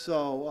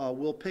 So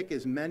we'll pick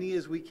as many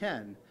as we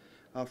can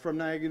from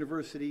Niagara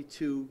University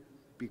to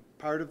be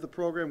part of the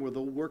program where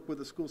they'll work with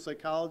a school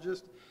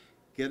psychologist,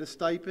 get a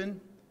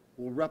stipend.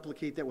 We'll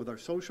replicate that with our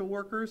social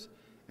workers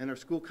and our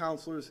school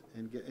counselors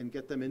and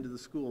get them into the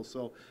school.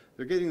 So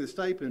they're getting the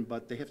stipend,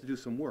 but they have to do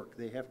some work.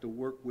 They have to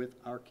work with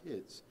our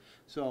kids.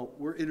 So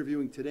we're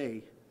interviewing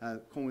today,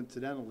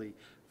 coincidentally,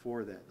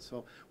 for that.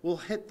 So we'll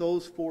hit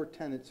those 4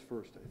 tenets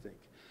first, I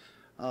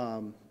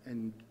think,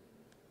 and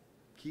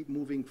keep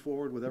moving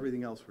forward with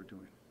everything else we're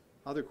doing.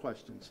 Other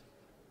questions?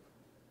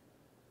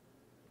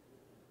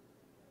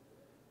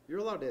 You're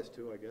allowed to ask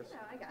too, I guess.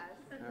 Yeah, I guess.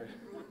 All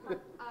right.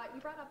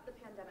 You brought up the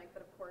pandemic,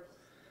 but of course,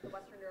 the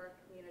Western New York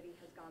community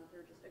has gone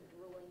through just a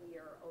grueling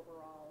year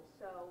overall.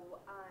 So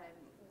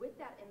with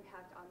that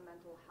impact on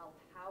mental health,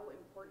 how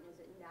important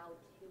is it now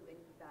to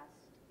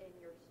invest in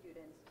your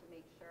students to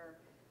make sure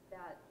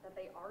that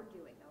they are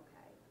doing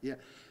okay? Yeah,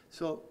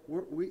 so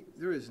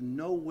there is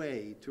no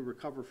way to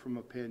recover from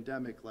a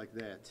pandemic like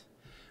that.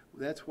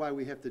 That's why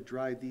we have to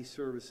drive these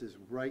services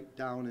right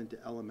down into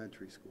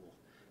elementary school.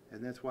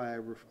 And that's why I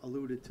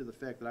alluded to the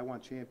fact that I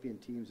want champion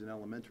teams in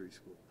elementary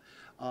school.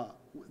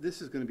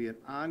 This is going to be an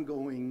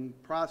ongoing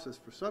process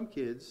for some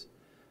kids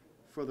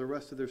for the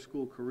rest of their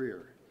school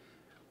career.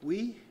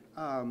 We,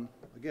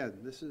 again,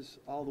 this is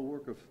all the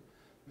work of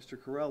Mr.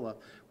 Corella.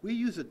 We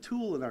use a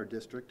tool in our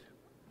district,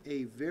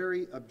 a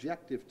very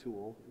objective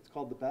tool. It's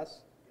called the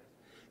BESS.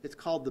 It's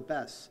called the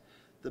BESS.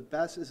 The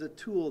BESS is a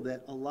tool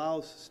that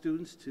allows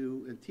students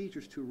to and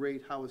teachers to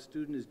rate how a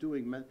student is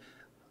doing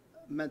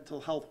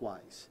mental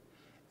health-wise.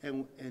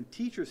 And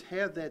teachers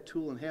have that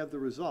tool and have the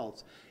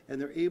results,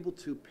 and they're able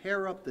to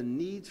pair up the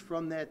needs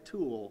from that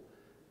tool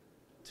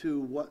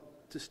to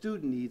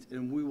student needs,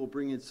 and we will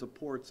bring in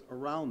supports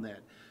around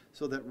that.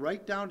 So that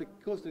right down to,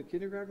 goes to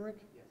kindergarten, Rick?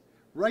 Yes.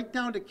 Right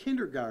down to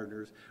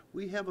kindergartners,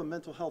 we have a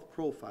mental health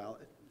profile.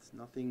 It's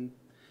nothing,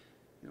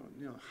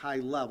 high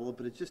level,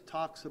 but it just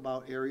talks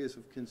about areas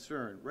of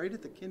concern. Right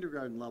at the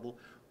kindergarten level,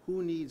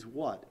 who needs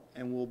what,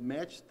 and we'll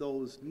match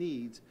those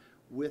needs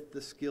with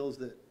the skills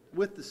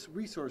with the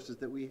resources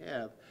that we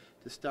have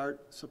to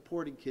start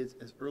supporting kids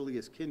as early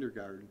as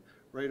kindergarten,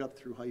 right up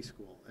through high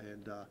school.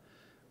 And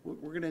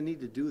we're going to need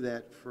to do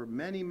that for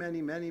many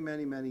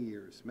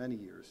years,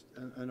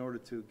 in order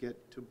to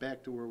get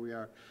back to where we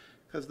are.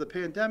 Because the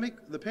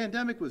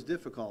pandemic was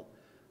difficult.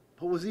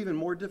 What was even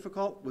more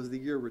difficult was the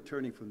year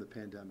returning from the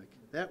pandemic.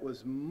 That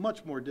was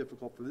much more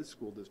difficult for this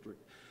school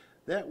district.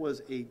 That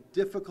was a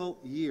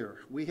difficult year.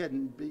 We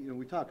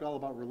talked all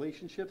about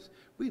relationships.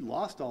 We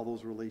lost all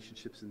those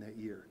relationships in that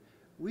year.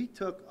 We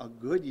took a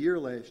good year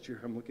last year,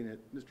 I'm looking at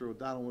Mr.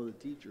 O'Donnell, one of the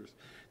teachers,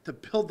 to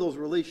build those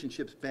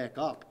relationships back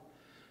up.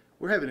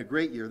 We're having a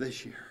great year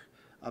this year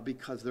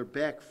because they're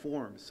back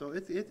formed. So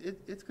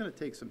it's going to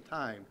take some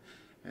time,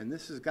 and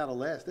this has got to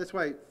last. That's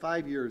why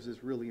 5 years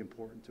is really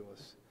important to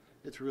us.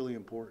 It's really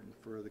important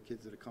for the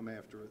kids that come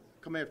after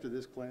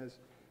this class,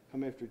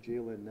 come after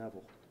Jayla and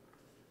Neville.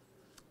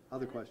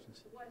 Other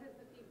questions? What has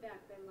the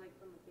feedback been like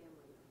from the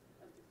families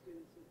of the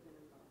students who've been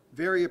involved?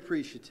 Very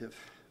appreciative,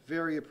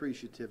 very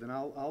appreciative. And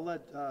I'll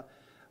let,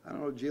 I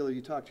don't know, Jayla,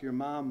 you talk to your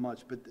mom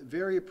much, but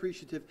very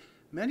appreciative.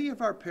 Many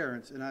of our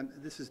parents, and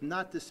this is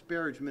not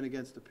disparagement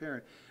against the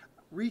parent,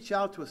 reach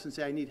out to us and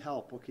say, I need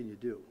help, what can you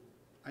do?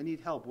 I need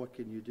help, what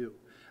can you do?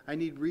 I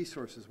need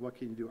resources, what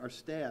can you do? Our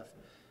staff,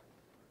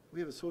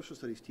 we have a social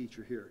studies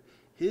teacher here.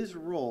 His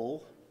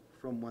role,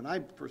 from when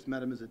I first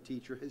met him as a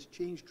teacher, has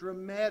changed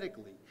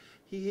dramatically.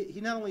 He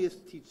not only has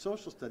to teach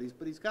social studies,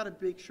 but he's got to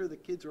make sure the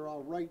kids are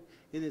all right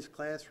in his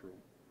classroom.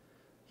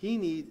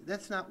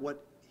 That's not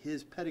what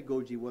his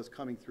pedagogy was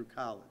coming through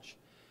college.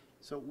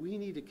 So we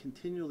need to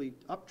continually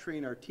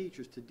uptrain our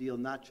teachers to deal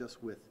not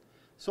just with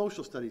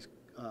social studies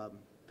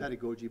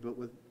pedagogy, but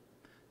with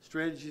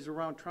strategies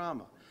around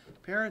trauma.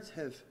 Parents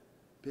have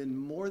been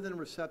more than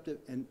receptive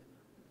and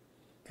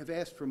have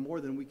asked for more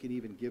than we can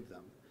even give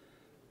them.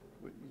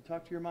 You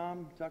talk to your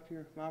mom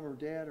or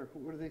dad, or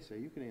what do they say?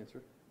 You can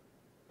answer.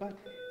 Go ahead.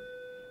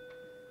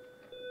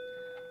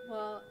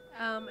 Well,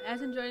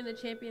 as in joining the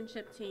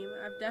championship team,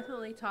 I've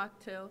definitely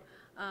talked to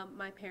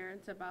my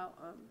parents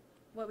about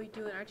what we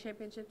do in our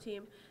championship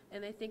team,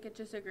 and they think it's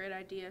just a great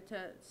idea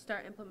to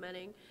start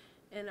implementing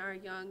in our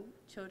young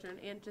children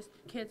and just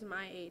kids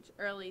my age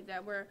early,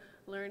 that we're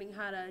learning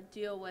how to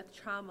deal with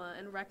trauma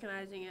and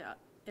recognizing it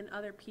in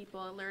other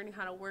people and learning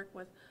how to work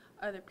with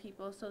other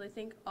people. So they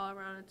think all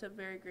around it's a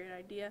very great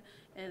idea,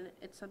 and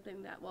it's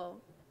something that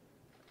will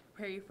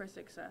prepare you for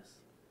success.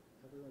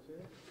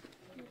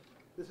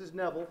 This is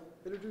Neville.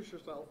 Introduce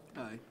yourself.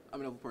 Hi,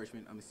 I'm Neville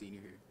Parchment. I'm a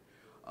senior here.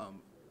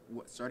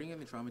 Starting in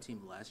the trauma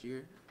team last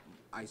year,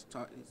 I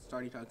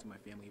started talking to my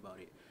family about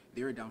it.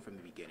 They were down from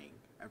the beginning,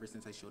 ever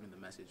since I showed them the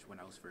message when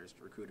I was first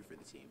recruited for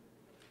the team.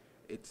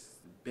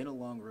 It's been a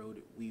long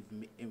road. We've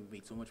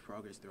made so much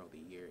progress throughout the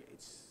year.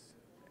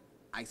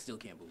 I still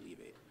can't believe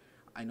it.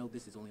 I know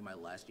this is only my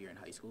last year in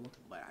high school,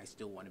 but I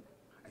still want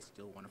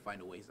to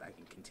find a ways that I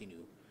can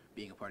continue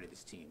being a part of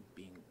this team,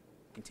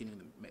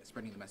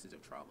 spreading the message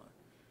of trauma,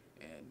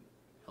 and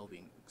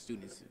helping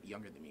students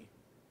younger than me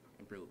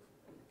improve,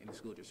 in the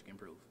school district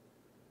improve.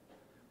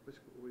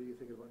 What are you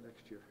thinking about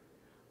next year?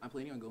 I'm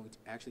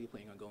actually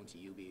planning on going to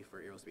UB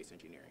for aerospace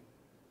engineering.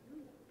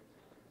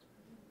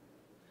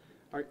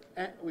 All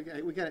right, we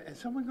got, is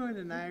someone going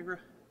to Niagara?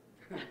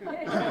 So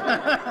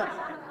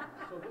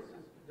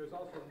there's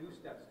also New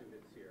Step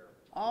students here.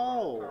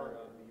 Oh, Part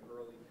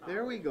of the early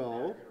there we go.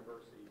 college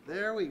university.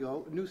 There we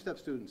go, New Step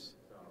students.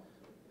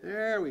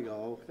 There we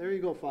go. There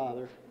you go,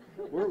 Father.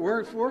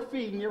 We're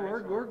feeding you.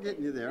 We're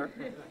getting you there.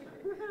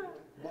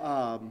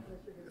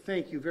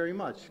 Thank you very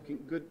much.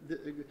 Good.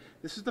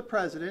 This is the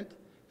president.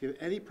 If you have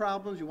any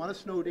problems, you want a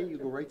snow day, you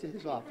go right to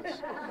his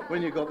office.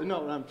 When you go,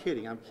 no, I'm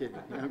kidding. I'm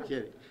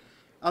kidding.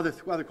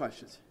 Other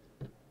questions?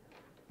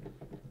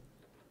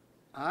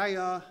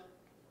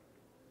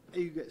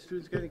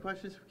 Students got any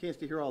questions? We can't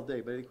stay here all day,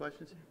 but any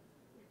questions?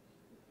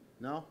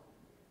 No?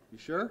 You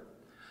sure?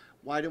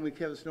 Why didn't we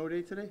have a snow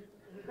day today?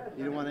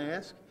 You don't want to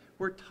ask?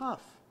 We're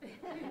tough.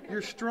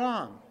 You're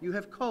strong. You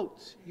have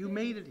coats. You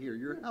made it here.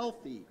 You're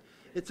healthy.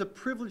 It's a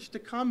privilege to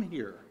come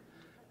here.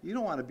 You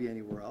don't want to be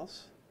anywhere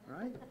else,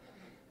 right?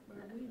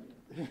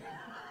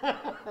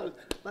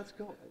 Let's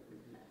go.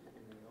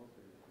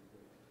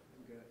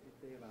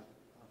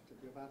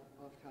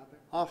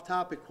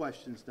 Off-topic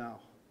questions now.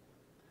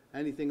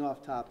 Anything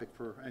off-topic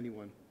for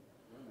anyone?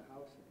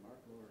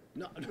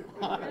 No.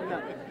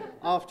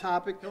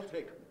 Off-topic? He'll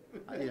take them.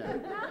 Yeah.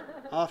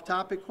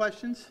 Off-topic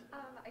questions?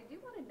 I do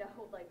want to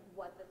know, like,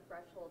 what the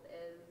threshold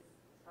is.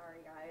 Sorry,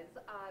 guys.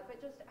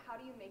 But just how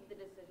do you make the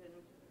decision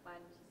when to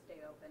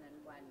stay open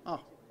and when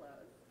to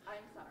close?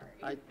 I'm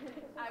sorry.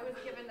 I was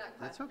given that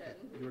question. That's okay.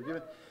 You were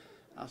given.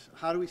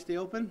 How do we stay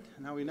open?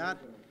 Now we not.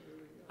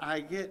 I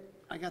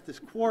got this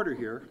quarter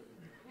here.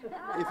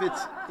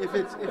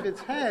 If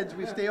it's heads,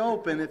 we stay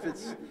open. If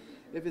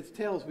it's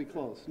tails, we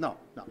close. No.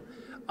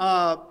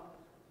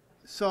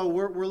 So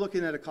we're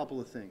looking at a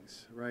couple of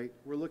things, right?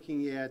 We're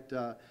looking at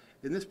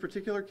in this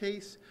particular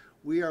case,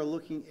 we are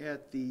looking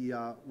at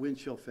the wind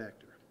chill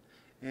factor,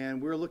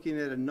 and we're looking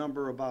at a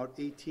number about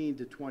 18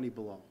 to 20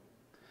 below.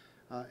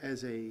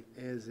 As a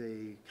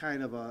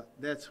kind of a,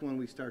 that's when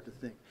we start to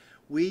think.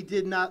 We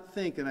did not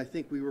think, and I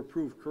think we were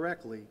proved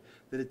correctly,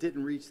 that it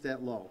didn't reach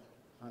that low.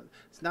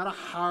 It's not a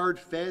hard,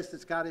 fast,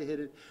 it's got to hit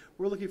it.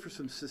 We're looking for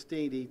some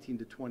sustained 18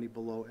 to 20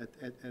 below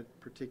at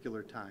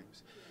particular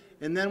times.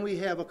 And then we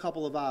have a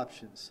couple of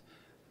options.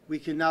 We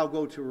can now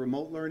go to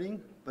remote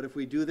learning, but if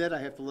we do that, I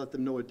have to let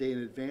them know a day in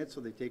advance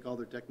so they take all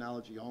their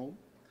technology home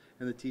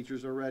and the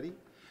teachers are ready.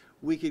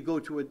 We could go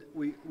to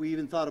we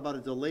even thought about a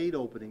delayed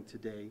opening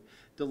today.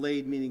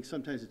 Delayed meaning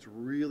sometimes it's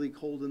really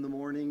cold in the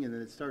morning and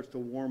then it starts to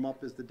warm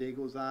up as the day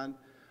goes on.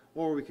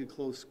 Or we could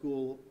close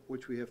school,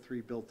 which we have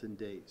 3 built-in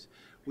days.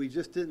 We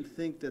just didn't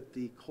think that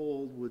the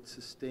cold would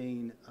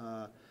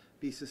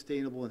be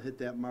sustainable and hit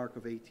that mark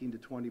of 18 to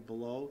 20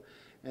 below,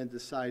 and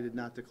decided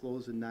not to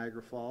close in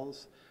Niagara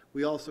Falls.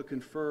 We also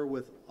confer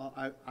with,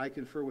 I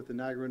confer with the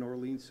Niagara and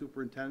Orleans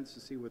superintendents to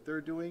see what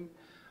they're doing.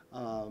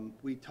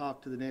 We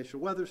talk to the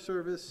National Weather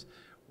Service.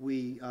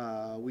 We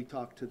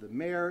talk to the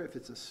mayor. If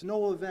it's a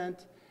snow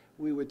event,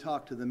 we would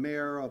talk to the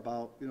mayor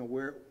about,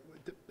 where,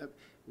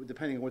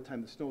 depending on what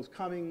time the snow is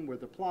coming, where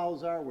the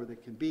plows are, where they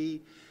can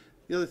be.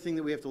 The other thing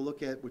that we have to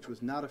look at, which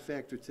was not a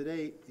factor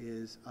today,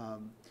 is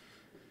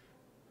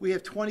we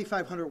have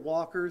 2,500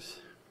 walkers,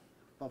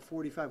 about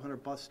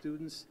 4,500 bus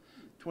students,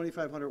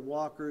 2,500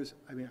 walkers.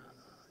 I mean,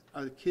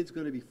 are the kids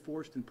going to be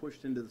forced and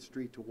pushed into the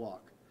street to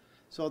walk?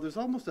 So there's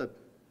almost a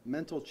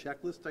mental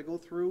checklist I go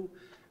through.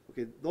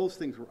 Okay, those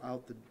things were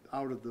out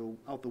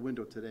the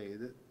window today.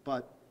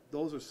 But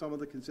those are some of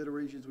the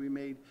considerations we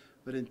made.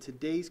 But in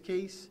today's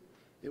case,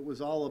 it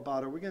was all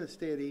about, are we going to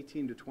stay at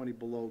 18 to 20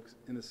 below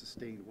in a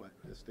sustained way?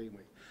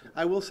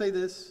 I will say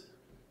this,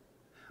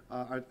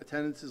 our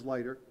attendance is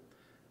lighter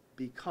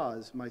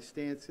because my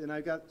stance, and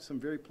I got some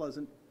very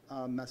pleasant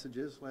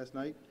messages last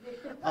night.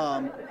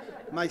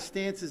 My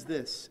stance is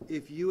this: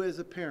 if you as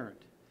a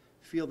parent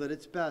feel that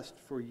it's best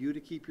for you to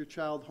keep your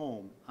child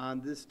home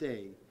on this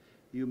day,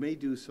 you may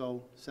do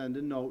so. Send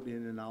a note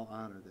in and I'll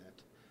honor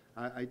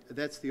that.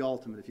 That's the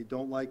ultimate. If you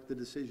don't like the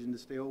decision to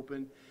stay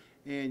open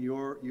and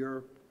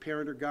your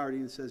parent or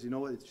guardian says, you know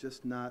what, it's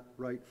just not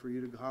right for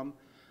you to come,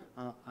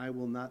 I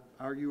will not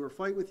argue or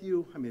fight with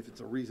you. I mean, if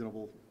it's a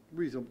reasonable,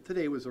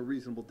 today was a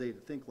reasonable day to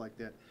think like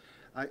that.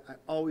 I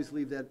always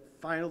leave that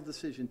final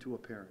decision to a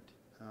parent.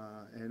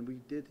 And we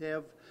did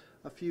have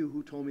a few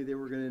who told me they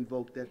were going to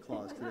invoke that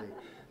clause today.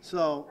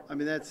 So, I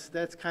mean,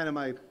 that's kind of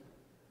my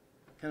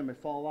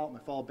fallout, my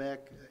fallback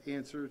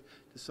answer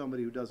to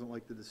somebody who doesn't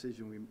like the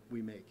decision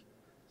we make.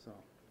 So,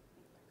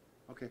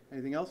 okay,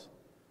 anything else?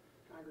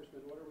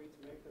 Congressman, what are we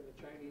to make of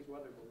the Chinese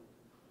weather balloon?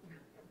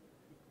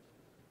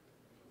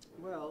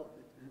 Well,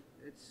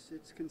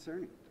 it's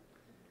concerning.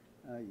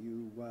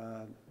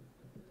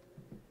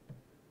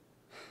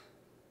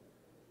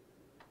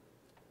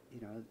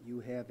 You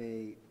have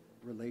a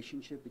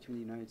relationship between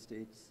the United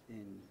States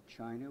and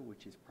China,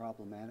 which is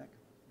problematic.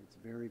 It's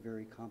very,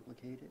 very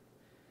complicated.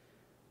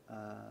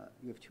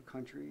 You have 2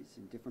 countries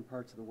in different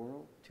parts of the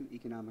world, 2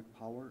 economic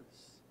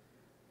powers,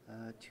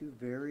 2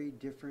 very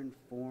different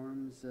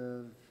forms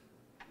of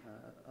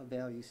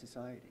value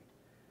society.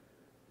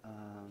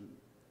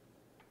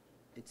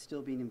 It's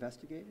still being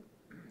investigated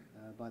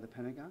by the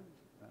Pentagon.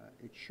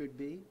 It should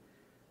be.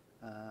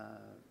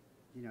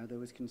 You know, there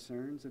was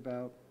concerns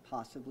about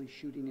possibly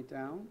shooting it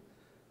down,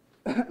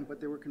 but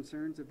there were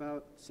concerns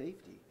about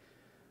safety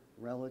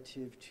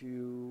relative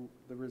to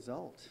the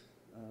result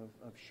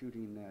of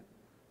shooting that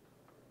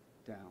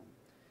down.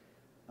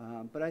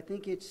 But I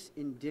think it's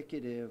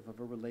indicative of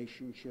a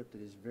relationship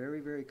that is very,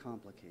 very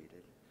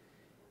complicated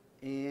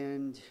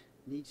and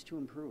needs to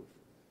improve.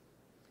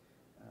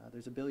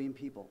 There's 1 billion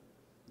people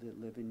that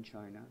live in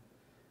China.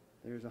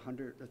 There's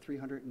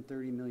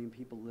 330 million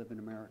people live in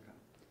America.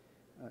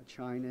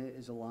 China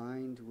is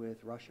aligned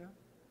with Russia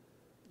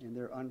in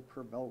their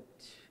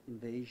unprovoked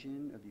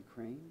invasion of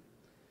Ukraine.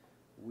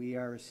 We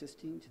are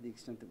assisting to the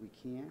extent that we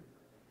can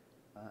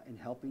in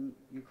helping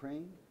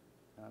Ukraine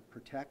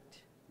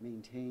protect,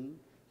 maintain,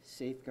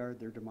 safeguard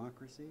their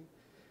democracy.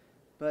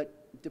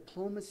 But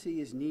diplomacy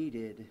is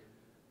needed,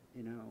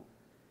 you know,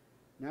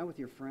 not with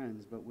your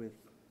friends, but with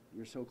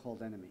your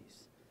so-called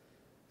enemies.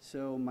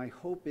 So my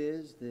hope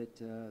is that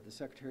the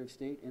Secretary of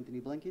State, Anthony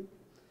Blinken,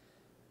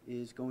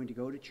 is going to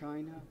go to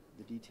China.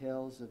 The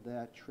details of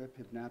that trip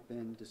have not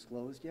been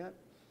disclosed yet,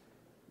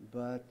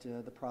 but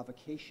the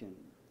provocation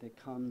that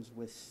comes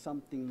with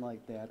something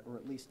like that, or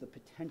at least the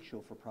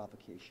potential for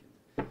provocation,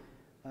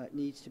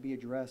 needs to be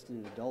addressed in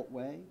an adult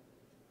way,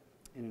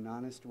 in an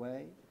honest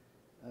way,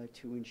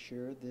 to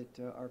ensure that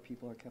our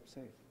people are kept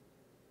safe.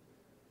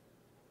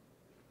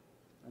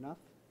 Enough?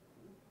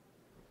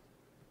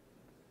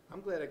 I'm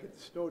glad I get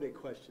the snow day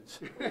questions.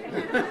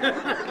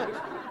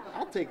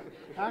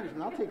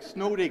 Congressman, I'll take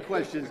snow day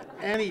questions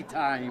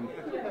anytime.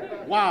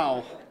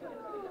 Wow.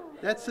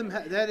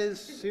 That is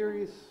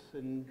serious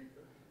and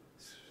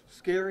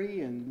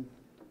scary, and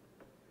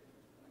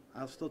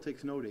I'll still take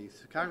snow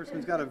days.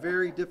 Congressman's got a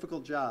very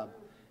difficult job.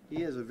 He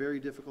has a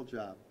very difficult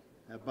job,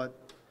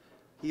 but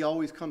he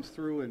always comes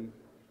through and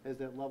has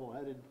that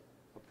level-headed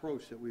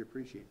approach that we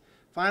appreciate.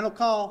 Final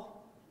call.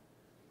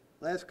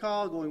 Last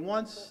call, going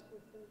once,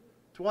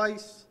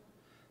 twice.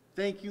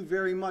 Thank you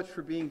very much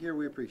for being here.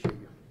 We appreciate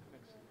you.